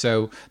call it.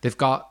 So they've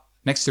got,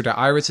 next to their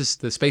irises,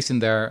 the space in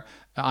their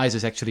eyes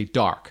is actually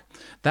dark.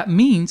 That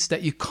means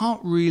that you can't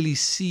really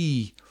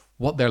see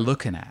what they're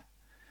looking at.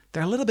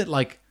 They're a little bit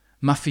like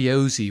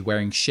mafiosi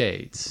wearing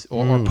shades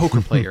or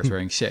poker players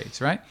wearing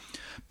shades, right?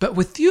 But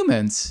with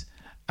humans,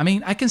 I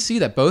mean, I can see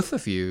that both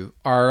of you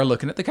are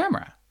looking at the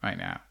camera right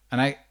now.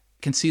 And I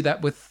can see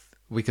that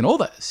we can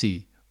all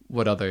see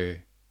what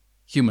other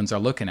humans are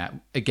looking at.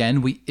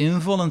 Again, we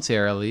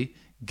involuntarily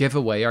give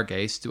away our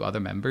gaze to other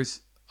members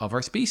of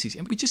our species,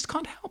 and we just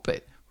can't help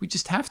it. We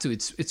just have to.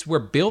 It's we're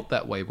built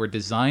that way. We're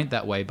designed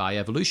that way by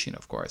evolution,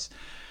 of course.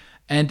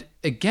 And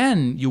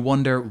again, you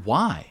wonder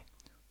why.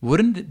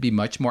 Wouldn't it be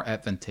much more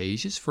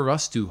advantageous for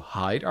us to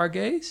hide our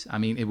gaze? I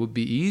mean, it would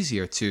be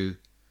easier to,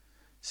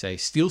 say,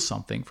 steal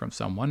something from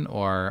someone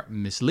or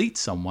mislead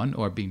someone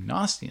or be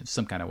nasty in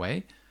some kind of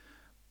way.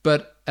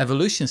 But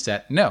evolution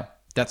said, no,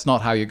 that's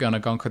not how you're going to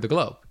conquer the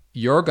globe.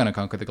 You're going to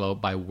conquer the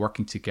globe by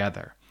working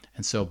together.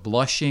 And so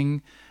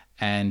blushing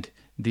and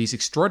these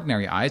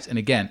extraordinary eyes. And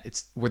again,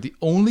 we're the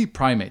only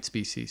primate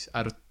species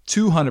out of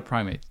 200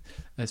 primate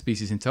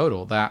species in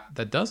total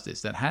that does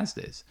this, that has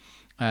this.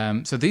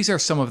 So these are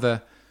some of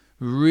the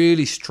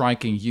really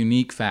striking,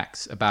 unique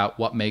facts about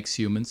what makes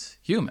humans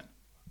human.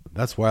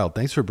 That's wild.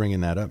 Thanks for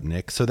bringing that up,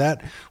 Nick. So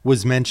that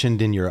was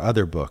mentioned in your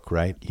other book,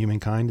 right?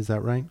 Humankind, is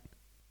that right?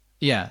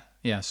 Yeah.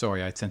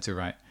 Sorry, I tend to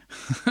write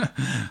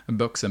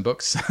books and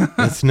books.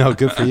 That's no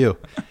good for you.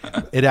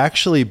 It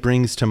actually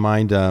brings to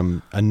mind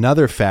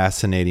another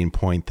fascinating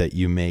point that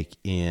you make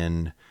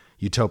in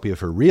Utopia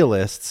for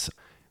Realists,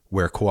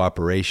 where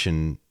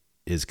cooperation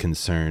is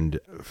concerned.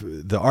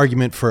 The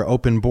argument for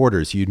open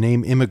borders. You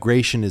name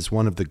immigration as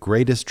one of the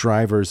greatest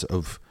drivers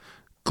of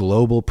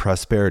global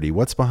prosperity.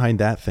 What's behind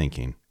that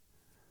thinking?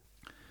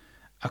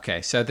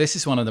 Okay, so this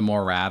is one of the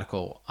more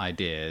radical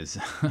ideas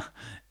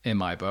in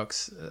my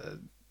books.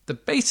 The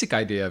basic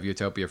idea of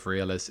Utopia for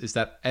Realists is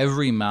that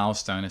every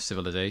milestone of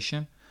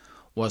civilization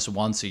was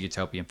once a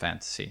utopian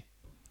fantasy.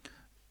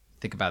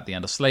 Think about the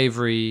end of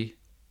slavery,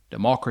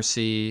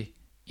 democracy,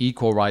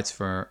 equal rights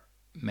for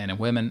men and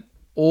women.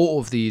 All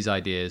of these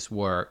ideas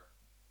were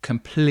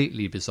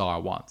completely bizarre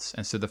once.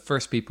 And so the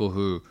first people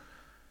who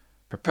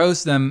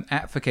proposed them,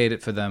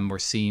 advocated for them, were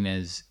seen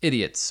as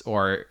idiots,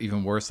 or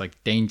even worse,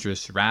 like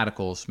dangerous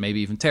radicals,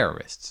 maybe even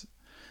terrorists,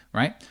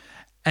 right?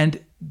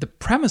 And the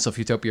premise of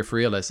Utopia for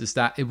Realists is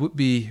that it would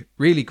be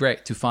really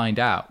great to find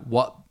out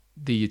what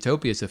the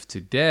utopias of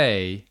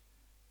today,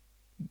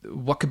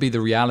 what could be the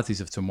realities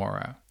of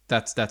tomorrow.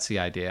 That's the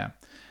idea.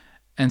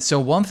 And so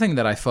one thing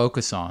that I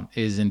focus on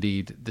is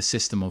indeed the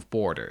system of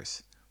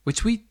borders,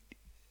 which we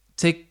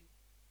take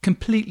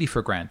completely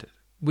for granted.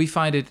 We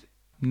find it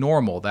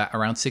normal that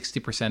around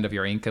 60% of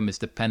your income is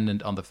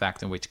dependent on the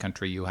fact in which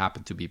country you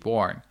happen to be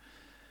born.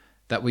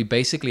 That we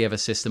basically have a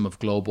system of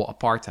global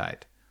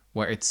apartheid,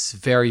 where it's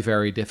very,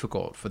 very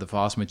difficult for the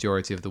vast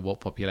majority of the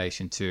world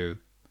population to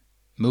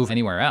move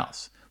anywhere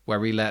else, where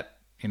we let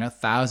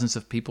thousands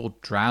of people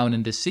drown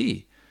in the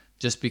sea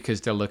just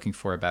because they're looking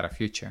for a better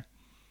future.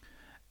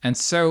 And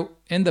so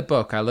in the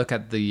book, I look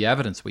at the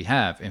evidence we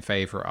have in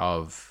favor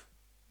of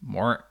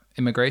more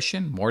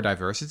immigration, more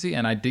diversity,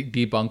 and I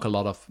debunk a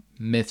lot of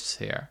myths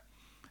here.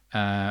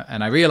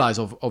 And I realize,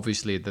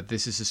 obviously, that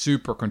this is a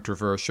super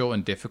controversial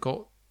and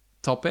difficult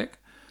topic,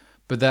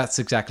 but that's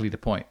exactly the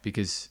point,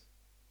 because,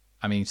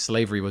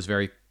 slavery was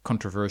very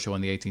controversial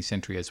in the 18th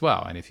century as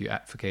well, and if you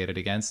advocated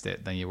against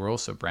it, then you were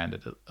also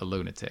branded a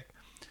lunatic.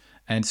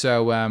 And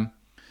so,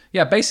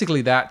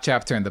 basically that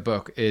chapter in the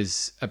book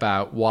is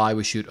about why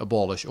we should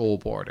abolish all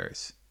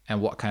borders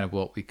and what kind of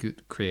world we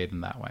could create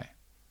in that way.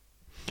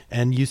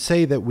 And you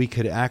say that we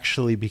could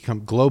actually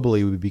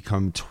we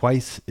become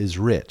twice as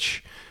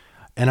rich.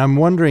 And I'm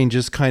wondering,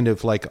 just kind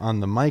of like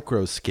on the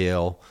micro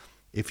scale,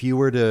 if you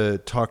were to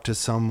talk to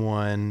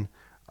someone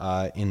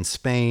in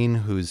Spain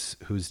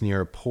who's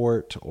near a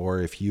port,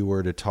 or if you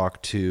were to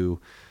talk to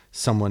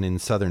someone in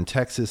southern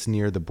Texas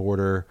near the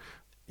border,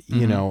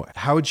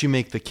 how would you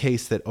make the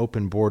case that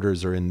open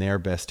borders are in their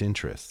best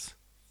interests?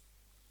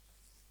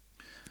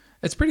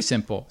 It's pretty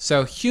simple.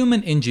 So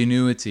human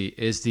ingenuity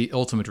is the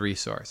ultimate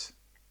resource.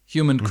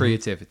 Human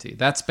creativity.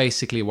 That's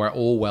basically where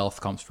all wealth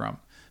comes from.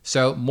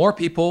 So more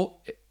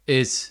people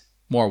is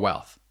more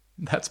wealth.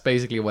 That's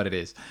basically what it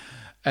is.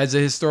 As a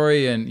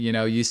historian,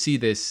 you see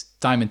this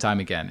time and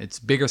time again. It's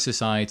bigger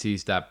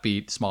societies that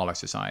beat smaller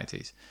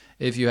societies.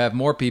 If you have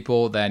more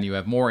people, then you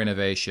have more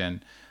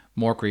innovation,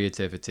 more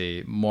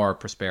creativity, more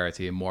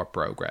prosperity, and more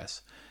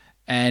progress.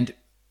 And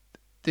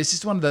this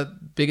is one of the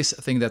biggest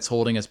things that's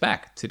holding us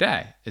back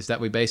today, is that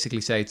we basically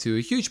say to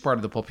a huge part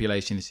of the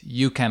population,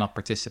 you cannot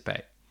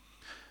participate.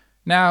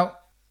 Now,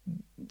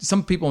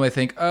 some people may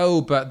think,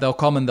 but they'll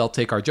come and they'll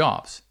take our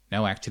jobs.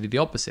 No, actually the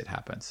opposite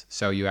happens.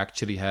 So you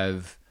actually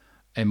have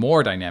a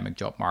more dynamic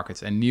job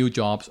markets, and new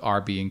jobs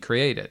are being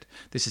created.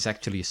 This is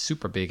actually a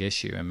super big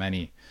issue in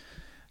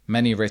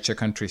many richer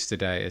countries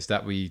today, is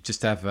that we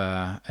just have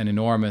an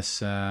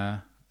enormous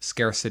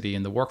scarcity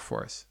in the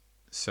workforce.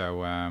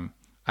 So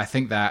I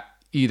think that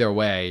either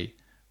way,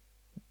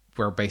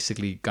 we're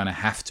basically going to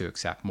have to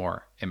accept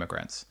more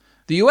immigrants.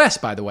 The US,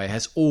 by the way,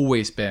 has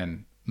always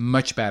been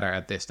much better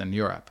at this than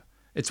Europe.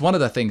 It's one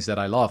of the things that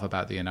I love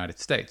about the United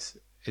States,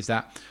 is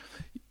that,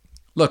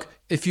 look,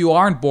 if you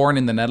aren't born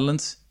in the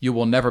Netherlands, you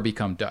will never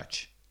become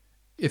Dutch.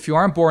 If you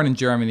aren't born in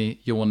Germany,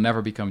 you will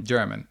never become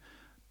German.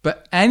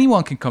 But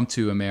anyone can come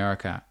to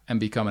America and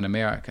become an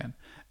American.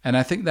 And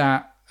I think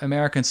that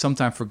Americans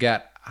sometimes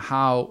forget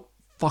how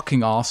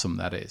fucking awesome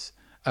that is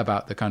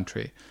about the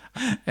country.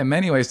 In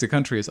many ways, the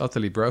country is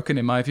utterly broken,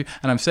 in my view.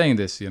 And I'm saying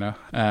this,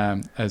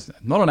 as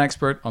not an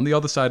expert on the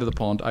other side of the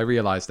pond, I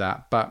realize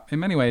that. But in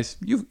many ways,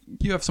 you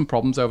have some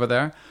problems over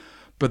there.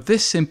 But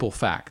this simple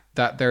fact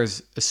that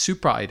there's a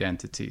super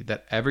identity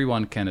that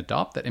everyone can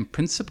adopt, that in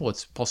principle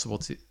it's possible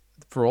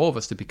for all of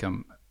us to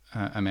become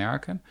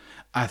American,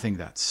 I think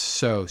that's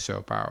so,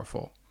 so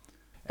powerful.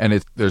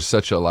 And there's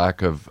such a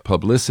lack of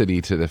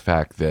publicity to the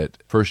fact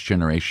that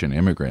first-generation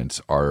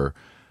immigrants are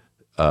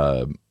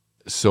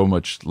so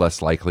much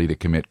less likely to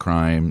commit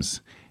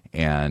crimes,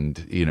 and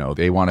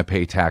they want to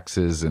pay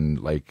taxes, and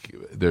like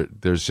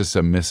there's just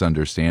a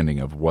misunderstanding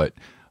of what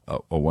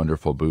a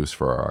wonderful boost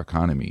for our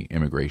economy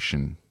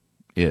immigration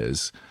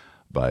is.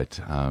 But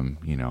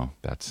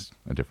that's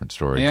a different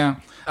story. Yeah,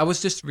 I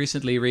was just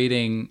recently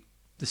reading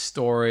the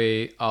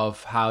story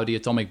of how the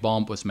atomic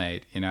bomb was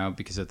made,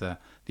 because of the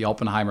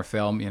Oppenheimer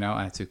film.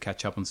 I had to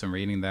catch up on some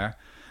reading there.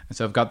 And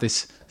so I've got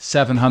this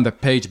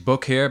 700-page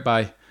book here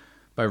by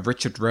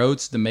Richard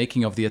Rhodes, The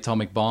Making of the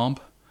Atomic Bomb.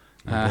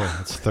 Oh boy,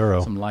 that's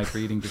thorough. Some light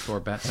reading before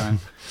bedtime.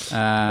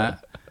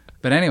 But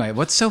anyway,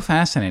 what's so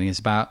fascinating is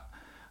about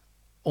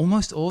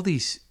almost all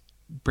these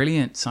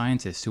brilliant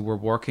scientists who were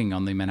working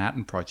on the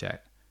Manhattan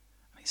Project.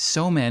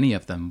 So many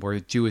of them were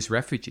Jewish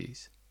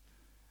refugees.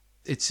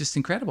 It's just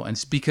incredible. And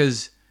it's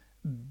because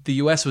the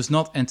US was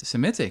not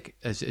anti-Semitic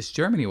as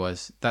Germany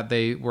was, that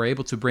they were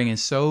able to bring in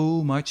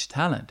so much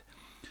talent.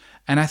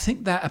 And I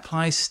think that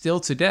applies still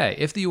today.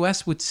 If the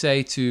US would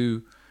say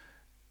to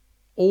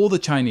all the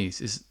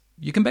Chinese,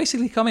 you can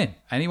basically come in.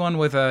 Anyone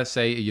with,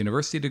 say, a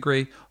university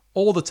degree,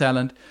 all the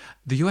talent,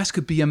 the US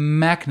could be a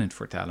magnet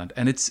for talent.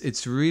 And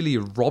it's really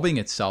robbing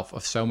itself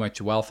of so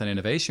much wealth and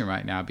innovation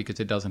right now because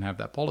it doesn't have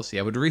that policy.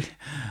 I would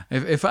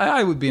if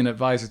I would be an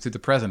advisor to the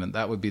president,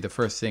 that would be the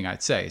first thing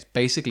I'd say, is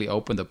basically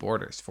open the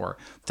borders for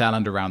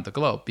talent around the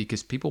globe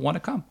because people want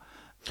to come.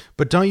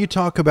 But don't you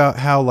talk about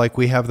how like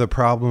we have the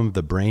problem of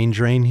the brain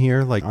drain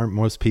here? Like aren't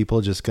most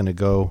people just going to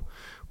go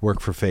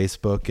work for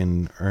Facebook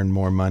and earn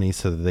more money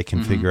so that they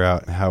can figure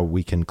out how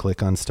we can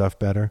click on stuff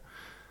better?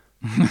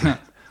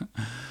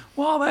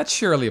 Well, that's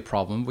surely a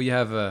problem. We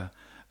have a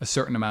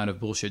certain amount of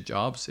bullshit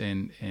jobs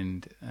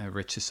in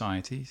rich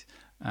societies.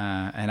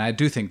 And I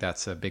do think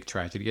that's a big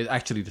tragedy. It's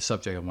actually the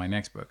subject of my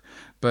next book.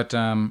 But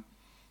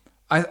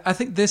I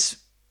think this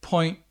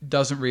point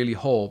doesn't really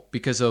hold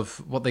because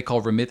of what they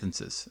call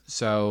remittances.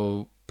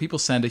 So people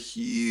send a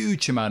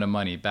huge amount of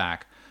money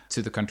back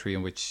to the country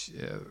in which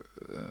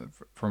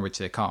from which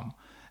they come.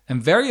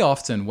 And very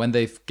often when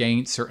they've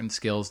gained certain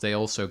skills, they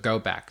also go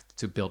back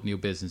to build new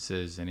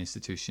businesses and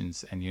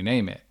institutions and you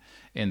name it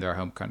in their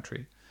home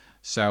country.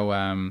 So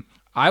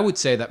I would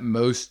say that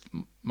most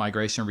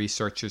migration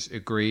researchers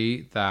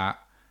agree that,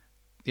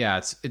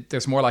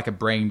 there's more like a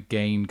brain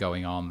gain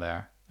going on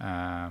there.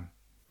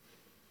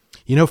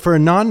 For a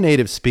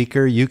non-native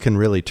speaker, you can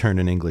really turn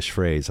an English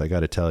phrase, I got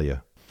to tell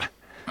you.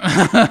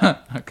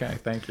 Okay,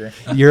 thank you.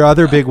 Your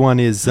other big one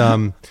is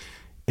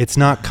it's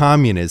not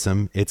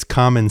communism, it's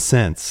common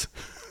sense.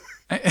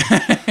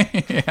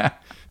 Yeah.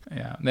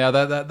 Now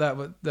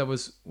that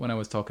was when I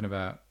was talking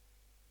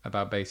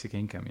about basic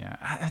income.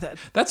 Yeah,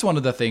 that's one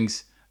of the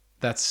things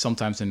that's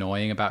sometimes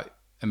annoying about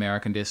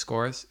American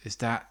discourse is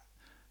that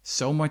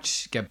so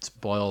much gets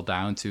boiled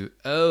down to,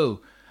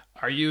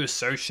 are you a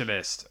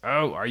socialist?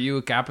 Oh, are you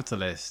a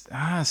capitalist?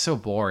 So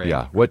boring.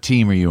 Yeah. What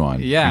team are you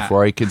on? Yeah.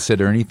 Before I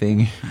consider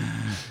anything,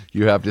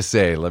 you have to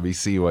say, let me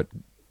see what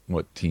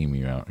team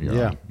you're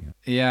on.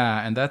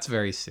 Yeah, and that's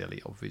very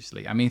silly,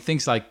 obviously. I mean,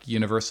 things like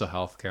universal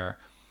healthcare.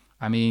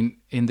 I mean,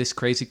 in this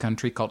crazy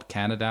country called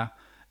Canada,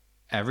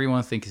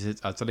 everyone thinks it's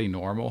utterly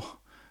normal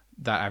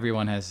that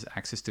everyone has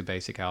access to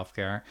basic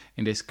healthcare.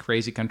 In this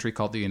crazy country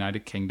called the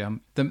United Kingdom,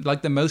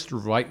 the most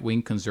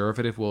right-wing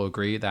conservative will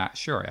agree that,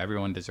 sure,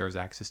 everyone deserves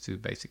access to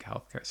basic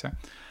healthcare. So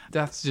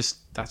that's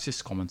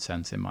just common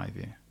sense in my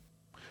view.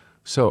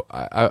 So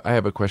I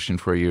have a question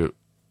for you.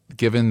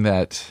 Given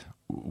that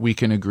we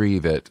can agree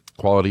that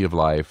quality of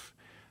life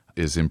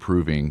is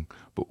improving,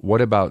 but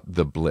what about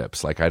the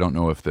blips? Like, I don't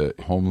know if the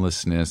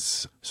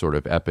homelessness sort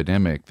of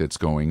epidemic that's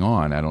going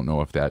on, I don't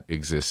know if that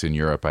exists in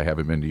Europe. I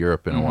haven't been to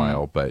Europe in a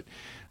while, but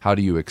how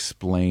do you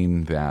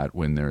explain that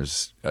when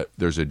there's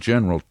a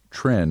general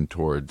trend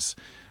towards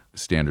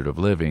standard of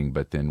living,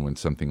 but then when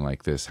something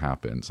like this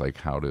happens, like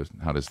how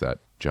does that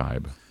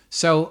jibe?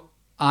 So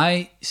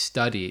I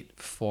studied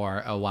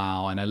for a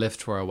while, and I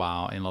lived for a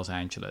while in Los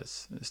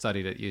Angeles. I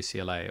studied at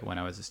UCLA when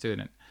I was a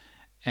student.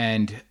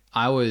 And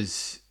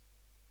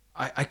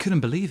I couldn't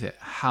believe it,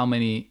 how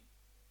many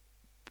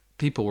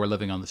people were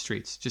living on the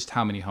streets, just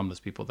how many homeless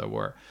people there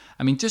were.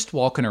 I mean, just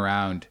walking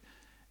around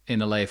in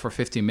LA for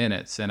 50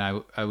 minutes, and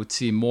I would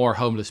see more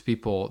homeless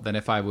people than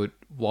if I would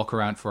walk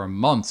around for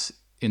months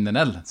in the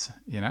Netherlands,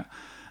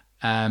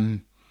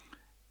 And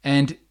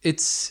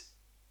it's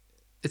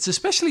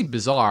especially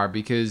bizarre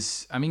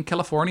because, I mean,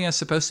 California is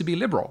supposed to be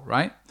liberal,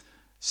 right?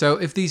 So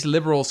if these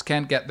liberals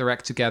can't get their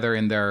act together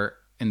in their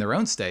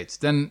own states,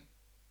 then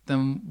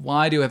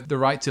why do you have the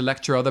right to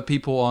lecture other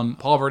people on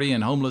poverty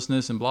and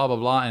homelessness and blah, blah,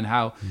 blah, and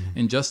how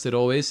unjust it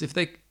all is if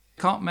they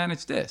can't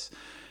manage this?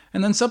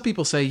 And then some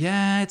people say,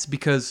 it's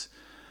because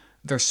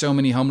there's so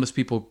many homeless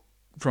people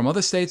from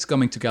other states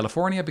coming to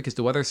California because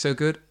the weather's so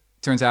good.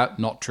 Turns out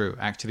not true.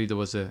 Actually, there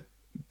was a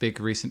big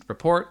recent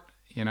report.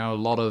 A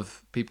lot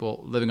of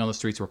people living on the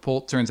streets were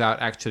polled. Turns out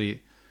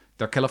actually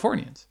they're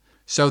Californians.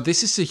 So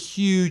this is a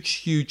huge,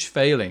 huge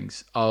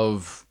failings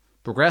of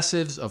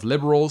progressives, of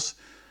liberals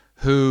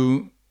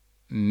who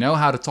know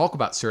how to talk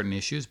about certain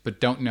issues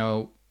but don't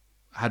know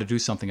how to do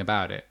something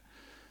about it.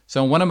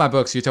 So in one of my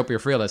books, Utopia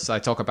For Realists, I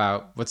talk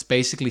about what's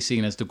basically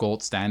seen as the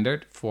gold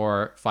standard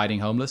for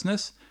fighting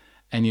homelessness.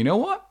 And you know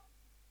what?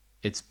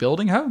 It's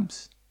building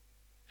homes.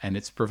 And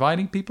it's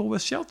providing people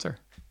with shelter.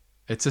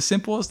 It's as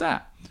simple as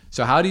that.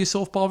 So how do you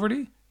solve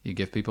poverty? You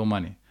give people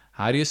money.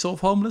 How do you solve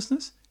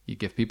homelessness? You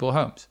give people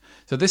homes.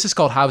 So this is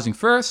called Housing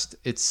First.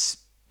 It's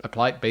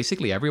applied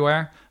basically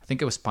everywhere. I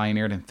think it was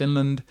pioneered in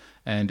Finland,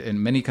 and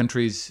in many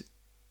countries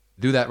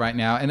do that right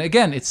now. And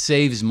again, it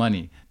saves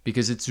money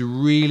because it's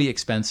really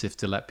expensive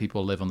to let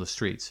people live on the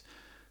streets.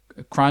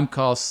 Crime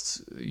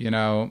costs,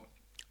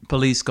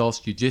 police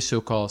costs,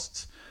 judicial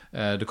costs,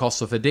 the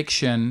cost of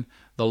addiction,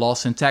 the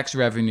loss in tax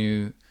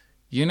revenue,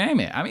 you name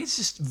it. I mean, it's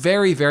just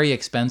very, very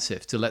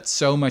expensive to let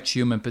so much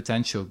human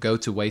potential go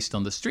to waste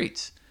on the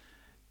streets.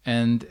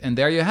 And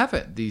there you have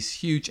it, these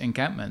huge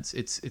encampments.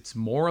 It's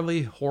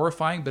morally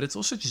horrifying, but it's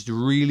also just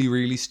really,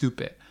 really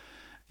stupid.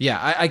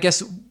 Yeah, I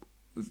guess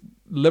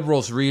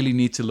liberals really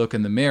need to look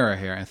in the mirror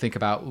here and think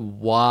about,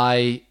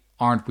 why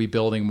aren't we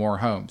building more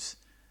homes?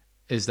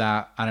 Is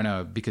that, I don't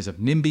know, because of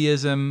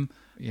NIMBYism,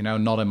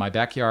 not in my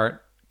backyard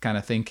kind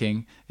of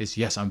thinking? Is,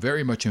 yes, I'm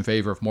very much in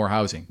favor of more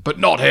housing, but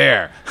not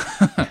here.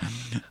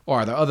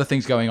 Or are there other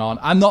things going on?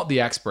 I'm not the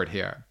expert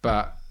here,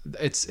 but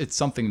it's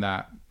something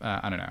that,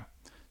 I don't know,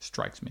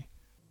 strikes me.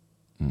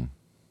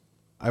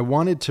 I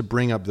wanted to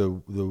bring up the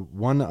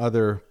one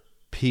other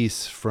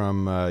piece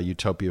from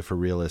Utopia for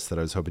Realists that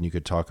I was hoping you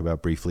could talk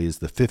about briefly, is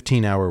the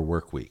 15-hour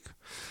work week,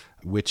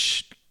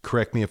 which,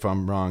 correct me if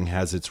I'm wrong,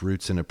 has its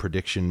roots in a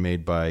prediction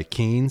made by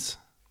Keynes.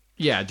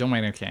 Yeah, John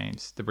Maynard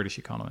Keynes, the British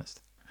economist.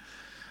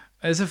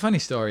 It's a funny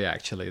story,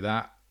 actually,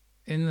 that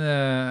in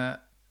the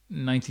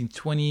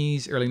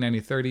 1920s, early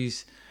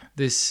 1930s,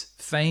 this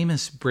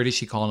famous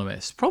British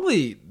economist,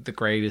 probably the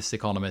greatest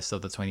economist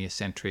of the 20th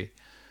century,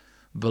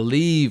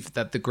 believed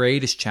that the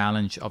greatest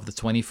challenge of the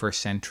 21st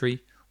century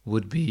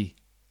would be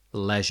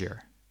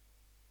leisure,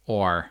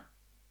 or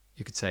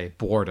you could say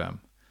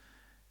boredom.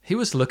 He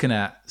was looking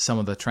at some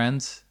of the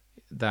trends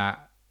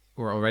that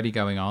were already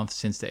going on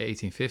since the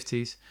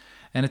 1850s,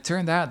 and it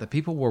turned out that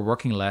people were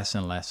working less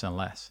and less and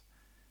less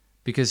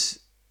because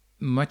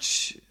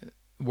much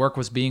work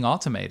was being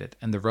automated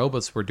and the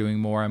robots were doing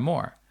more and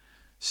more.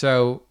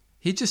 So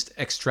he just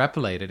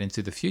extrapolated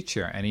into the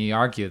future, and he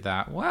argued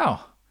that,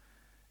 well,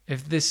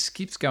 if this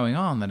keeps going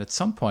on, then at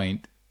some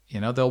point,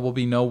 there will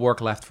be no work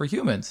left for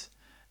humans.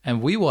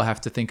 And we will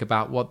have to think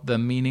about what the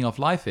meaning of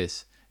life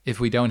is if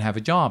we don't have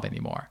a job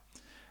anymore.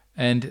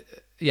 And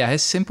yeah,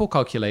 his simple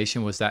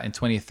calculation was that in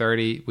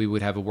 2030, we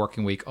would have a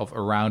working week of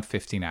around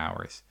 15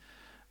 hours.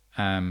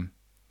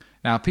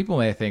 Now, people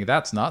may think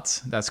that's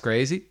nuts, that's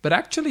crazy, but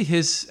actually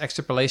his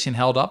extrapolation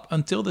held up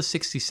until the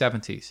 60s,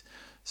 70s.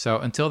 So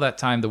until that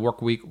time, the work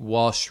week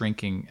was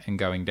shrinking and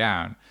going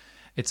down.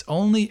 It's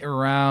only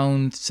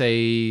around,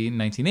 say,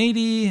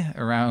 1980,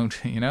 around,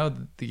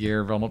 the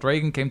year Ronald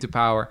Reagan came to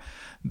power,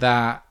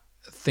 that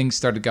things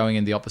started going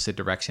in the opposite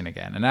direction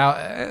again. And now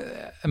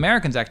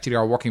Americans actually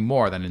are working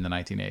more than in the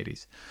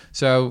 1980s.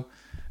 So,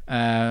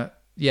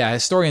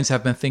 historians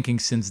have been thinking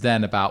since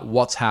then about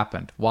what's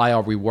happened. Why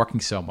are we working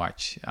so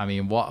much? I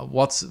mean,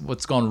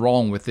 what's gone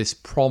wrong with this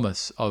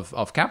promise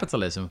of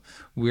capitalism?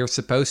 We're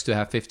supposed to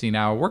have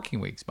 15-hour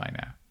working weeks by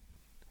now.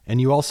 And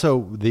you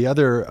also, the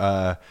other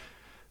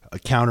a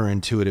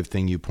counterintuitive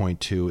thing you point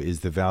to is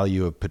the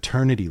value of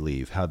paternity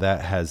leave, how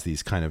that has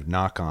these kind of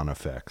knock-on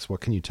effects. What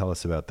can you tell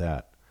us about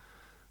that?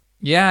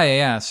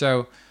 Yeah.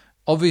 So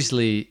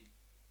obviously,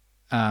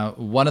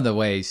 one of the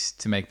ways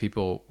to make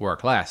people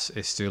work less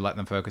is to let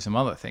them focus on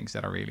other things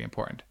that are really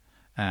important.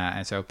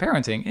 And so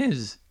parenting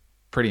is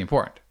pretty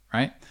important,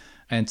 right?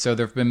 And so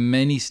there have been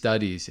many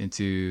studies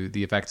into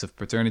the effects of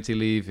paternity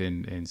leave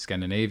in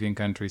Scandinavian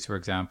countries, for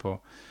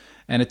example.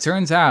 And it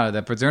turns out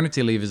that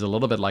paternity leave is a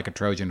little bit like a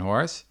Trojan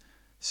horse.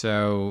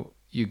 So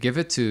you give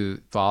it to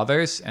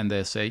fathers and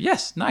they'll say,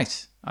 yes,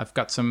 nice, I've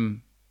got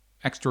some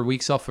extra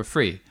weeks off for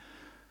free.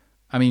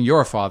 I mean,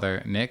 you're a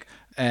father, Nick,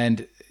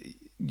 and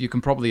you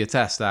can probably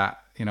attest that,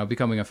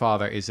 becoming a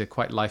father is a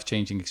quite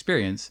life-changing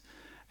experience.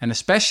 And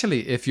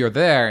especially if you're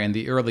there in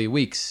the early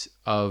weeks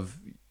of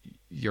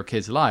your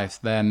kid's life,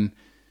 then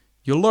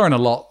you'll learn a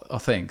lot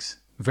of things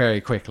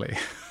very quickly.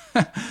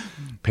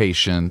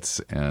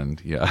 Patience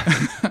and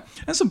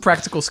and some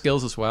practical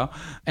skills as well.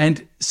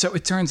 And so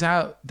it turns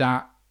out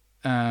that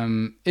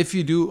if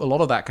you do a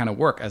lot of that kind of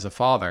work as a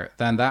father,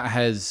 then that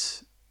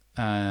has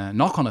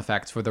knock-on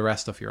effects for the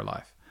rest of your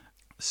life.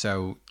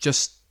 So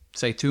just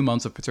say 2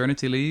 months of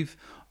paternity leave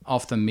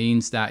often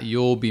means that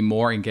you'll be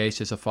more engaged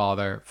as a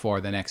father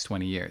for the next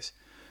 20 years.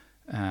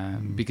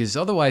 Because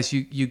otherwise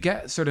you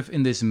get sort of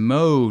in this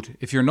mode,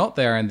 if you're not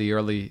there in the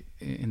early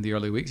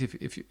weeks,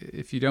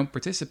 if you don't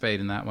participate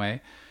in that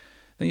way,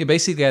 then you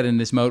basically get in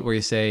this mode where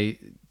you say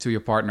to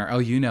your partner, oh,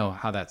 you know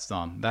how that's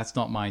done. That's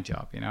not my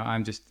job.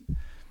 I'm just...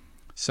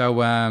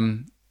 So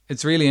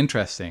it's really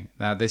interesting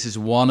that this is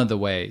one of the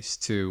ways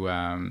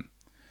to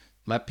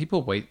let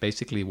people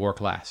basically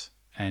work less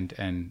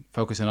and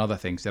focus on other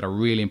things that are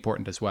really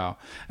important as well.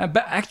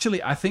 But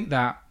actually, I think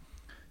that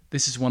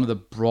this is one of the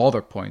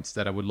broader points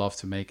that I would love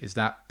to make, is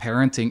that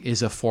parenting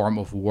is a form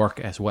of work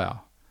as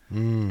well.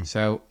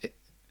 So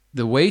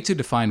the way to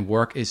define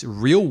work is,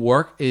 real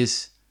work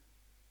is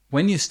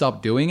when you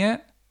stop doing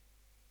it,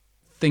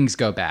 things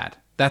go bad.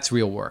 That's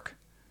real work.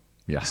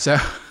 Yeah. So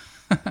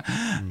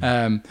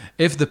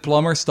if the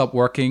plumber stopped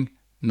working,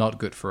 not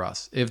good for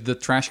us. If the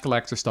trash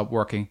collector stopped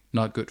working,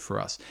 not good for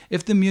us.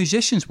 If the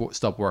musicians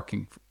stop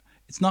working,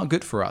 it's not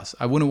good for us.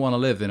 I wouldn't want to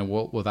live in a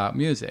world without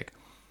music.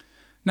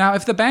 Now,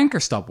 if the banker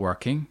stopped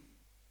working,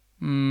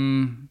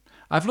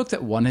 I've looked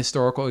at one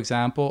historical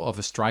example of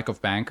a strike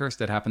of bankers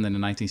that happened in the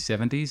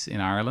 1970s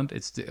in Ireland.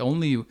 It's the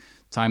only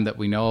time that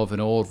we know of in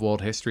old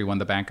world history when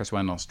the bankers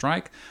went on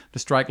strike. The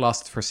strike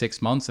lasted for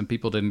 6 months and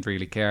people didn't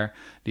really care.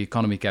 The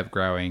economy kept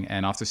growing.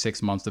 And after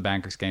 6 months, the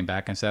bankers came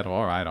back and said,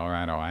 all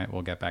right,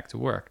 we'll get back to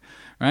work.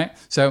 Right?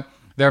 So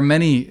there are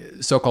many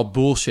so-called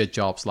bullshit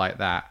jobs like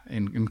that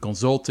in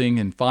consulting,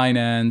 in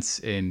finance,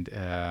 in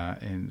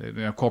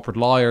corporate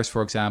lawyers,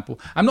 for example.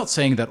 I'm not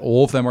saying that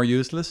all of them are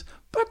useless,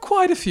 but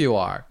quite a few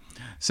are.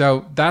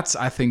 So that's,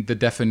 I think, the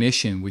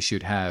definition we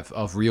should have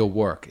of real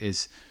work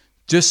is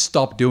just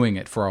stop doing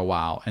it for a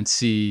while and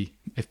see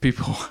if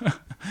people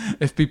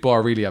if people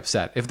are really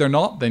upset. If they're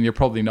not, then you're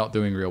probably not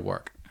doing real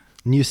work.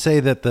 And you say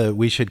that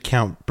we should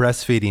count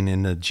breastfeeding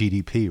in the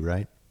GDP,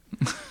 right?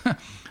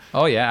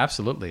 Oh, yeah,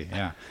 absolutely.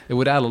 Yeah. It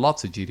would add a lot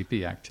to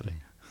GDP, actually.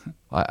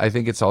 I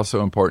think it's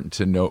also important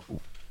to note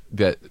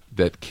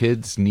that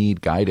kids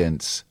need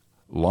guidance.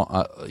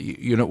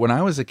 When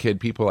I was a kid,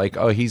 people were like,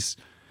 oh, he's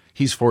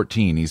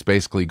 14, he's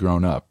basically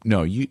grown up.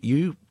 No,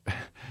 you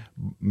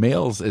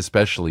males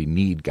especially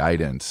need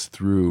guidance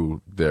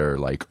through their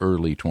like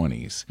early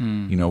 20s.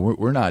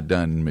 We're not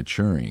done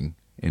maturing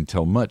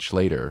until much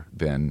later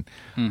than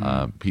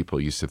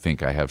people used to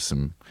think. I have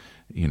some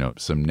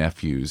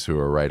nephews who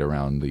are right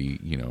around the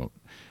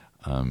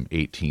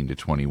 18 to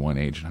 21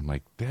 age, and I'm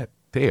like, that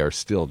they are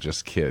still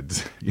just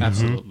kids.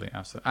 Absolutely.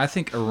 I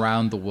think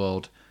around the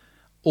world,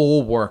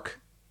 all work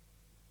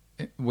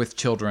with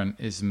children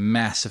is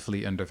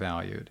massively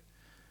undervalued.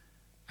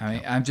 I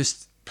mean,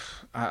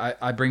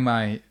 I bring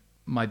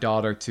my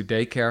daughter to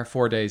daycare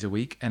 4 days a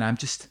week, and I'm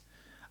just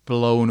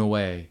blown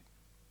away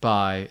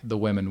by the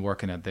women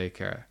working at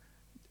daycare.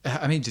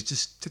 I mean, they're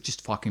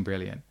just fucking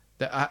brilliant.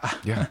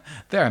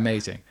 They're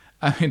amazing.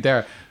 I mean,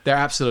 they're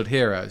absolute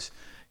heroes.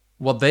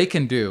 What they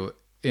can do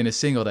in a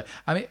single day.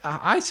 I mean,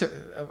 I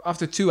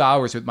after 2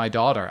 hours with my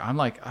daughter, I'm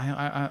like,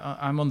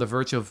 I'm on the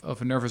verge of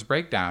a nervous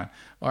breakdown.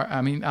 Or,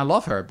 I mean, I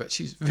love her, but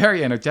she's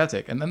very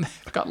energetic. And then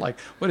they've got like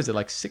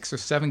 6 or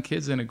 7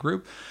 kids in a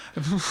group.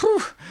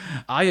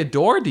 I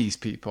adore these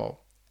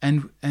people.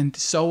 And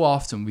so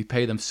often we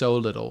pay them so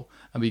little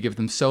and we give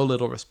them so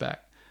little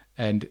respect.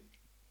 And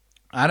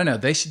I don't know,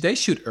 they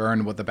should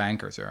earn what the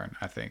bankers earn,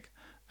 I think,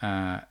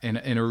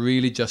 in a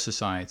really just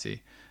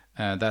society.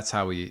 That's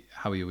how we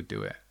would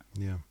do it.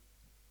 Yeah.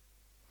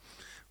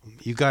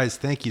 You guys,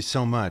 thank you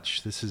so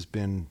much. This has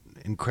been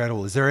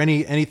incredible. Is there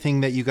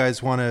anything that you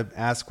guys want to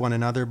ask one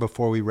another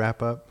before we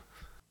wrap up?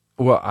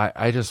 Well,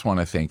 I just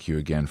want to thank you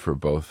again for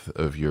both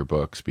of your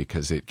books,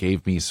 because it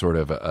gave me sort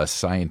of a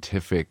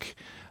scientific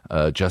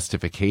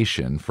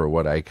justification for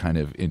what I kind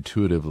of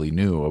intuitively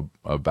knew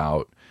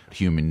about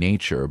human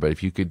nature. But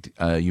if you could,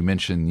 you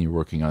mentioned you're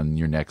working on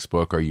your next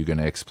book. Are you going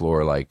to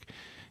explore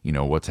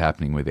what's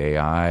happening with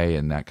AI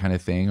and that kind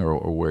of thing,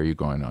 or where are you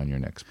going on your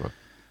next book?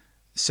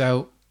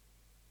 So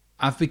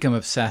I've become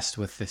obsessed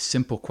with this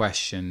simple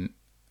question: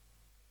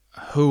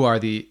 who are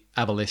the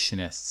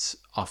abolitionists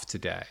of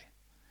today?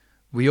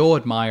 We all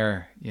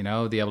admire,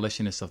 the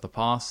abolitionists of the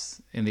past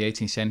in the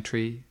 18th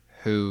century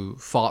who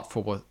fought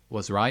for what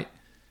was right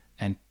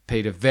and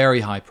paid a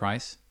very high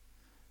price,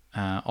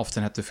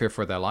 often had to fear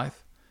for their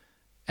life.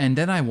 And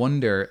then I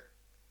wonder,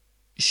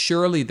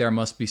 surely there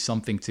must be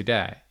something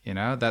today,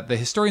 that the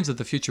historians of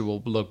the future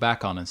will look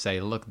back on and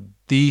say, look,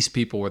 these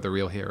people were the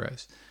real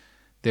heroes.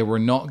 They were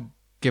not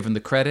given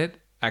the credit.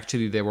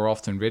 Actually, they were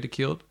often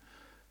ridiculed,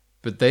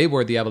 but they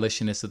were the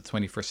abolitionists of the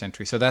 21st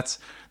century. So that's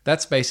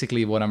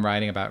basically what I'm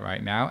writing about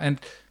right now.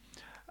 And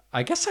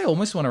I guess I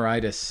almost want to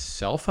write a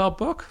self-help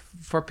book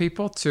for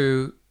people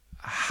to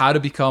how to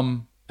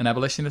become an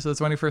abolitionist of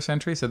the 21st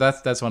century. So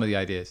that's one of the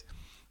ideas.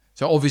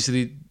 So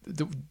obviously,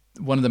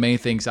 one of the main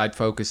things I'd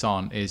focus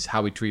on is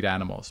how we treat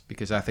animals,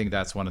 because I think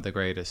that's one of the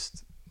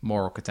greatest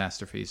moral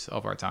catastrophes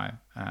of our time.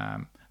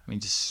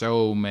 Just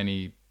so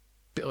many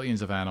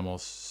billions of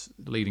animals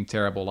leading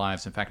terrible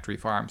lives in factory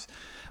farms,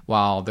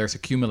 while there's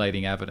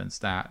accumulating evidence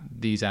that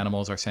these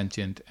animals are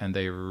sentient and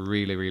they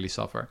really, really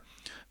suffer.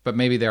 But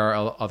maybe there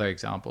are other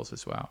examples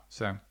as well.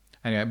 So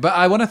anyway, but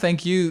I want to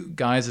thank you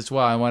guys as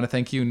well. I want to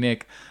thank you,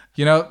 Nick.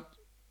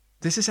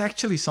 This is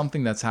actually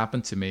something that's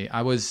happened to me.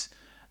 I was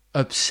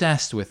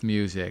obsessed with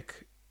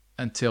music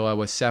until I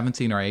was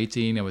 17 or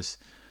 18. I was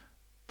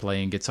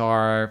playing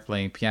guitar,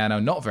 playing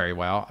piano, not very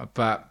well,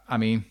 but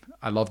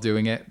I love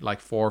doing it like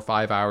 4 or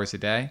 5 hours a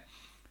day.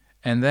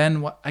 And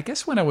then I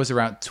guess when I was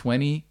around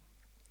 20,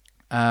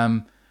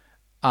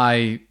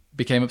 I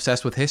became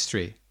obsessed with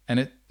history.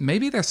 And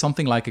maybe there's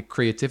something like a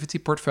creativity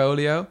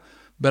portfolio,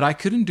 but I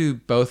couldn't do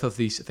both of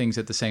these things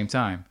at the same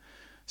time.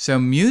 So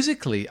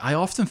musically, I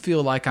often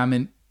feel like I'm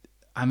in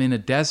a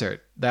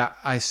desert, that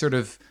I sort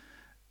of,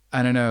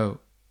 I don't know,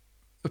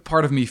 a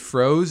part of me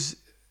froze,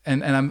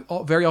 and I'm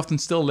very often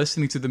still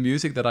listening to the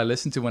music that I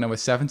listened to when I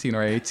was 17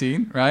 or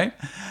 18, right?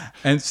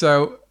 And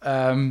so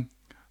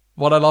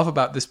what I love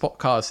about this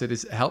podcast,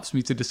 it helps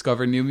me to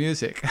discover new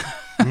music.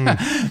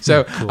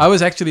 So cool. I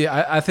was actually,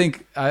 I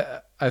think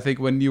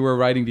when you were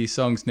writing these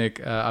songs,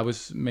 Nick, I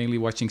was mainly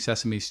watching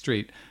Sesame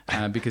Street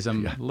because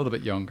I'm a little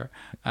bit younger.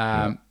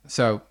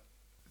 So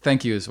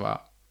thank you as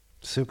well.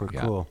 Super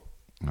cool.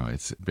 Oh,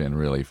 it's been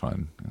really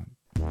fun.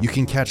 You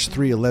can catch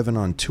 311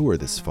 on tour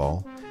this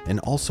fall and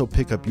also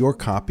pick up your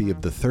copy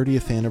of the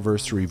 30th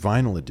anniversary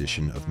vinyl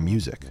edition of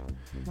Music.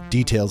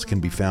 Details can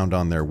be found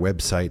on their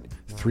website,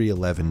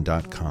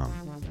 311.com.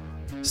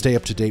 Stay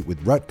up to date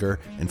with Rutger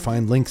and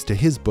find links to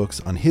his books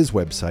on his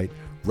website,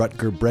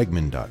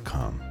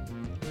 rutgerbregman.com.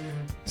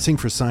 Sing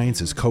for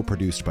Science is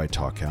co-produced by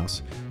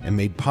Talkhouse and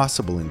made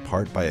possible in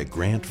part by a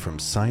grant from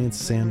Science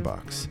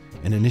Sandbox,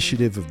 an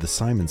initiative of the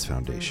Simons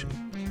Foundation.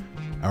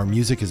 Our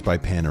music is by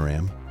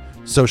Panoram,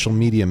 social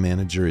media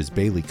manager is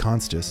Bailey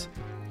Constas,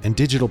 and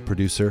digital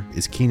producer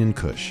is Keenan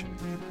Cush.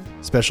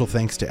 Special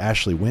thanks to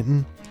Ashley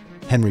Winton,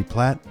 Henry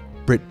Platt,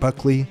 Britt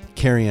Buckley,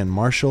 Carrie-Ann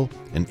Marshall,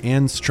 and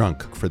Ann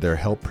Strunk for their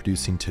help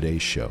producing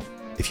today's show.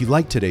 If you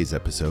like today's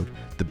episode,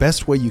 the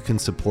best way you can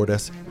support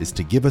us is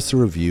to give us a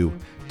review,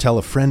 tell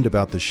a friend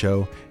about the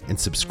show, and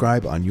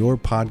subscribe on your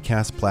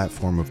podcast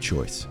platform of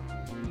choice.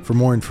 For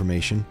more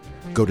information,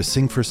 go to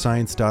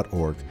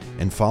singforscience.org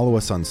and follow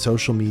us on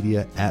social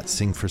media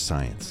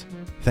 @SingForScience.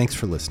 Thanks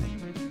for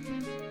listening.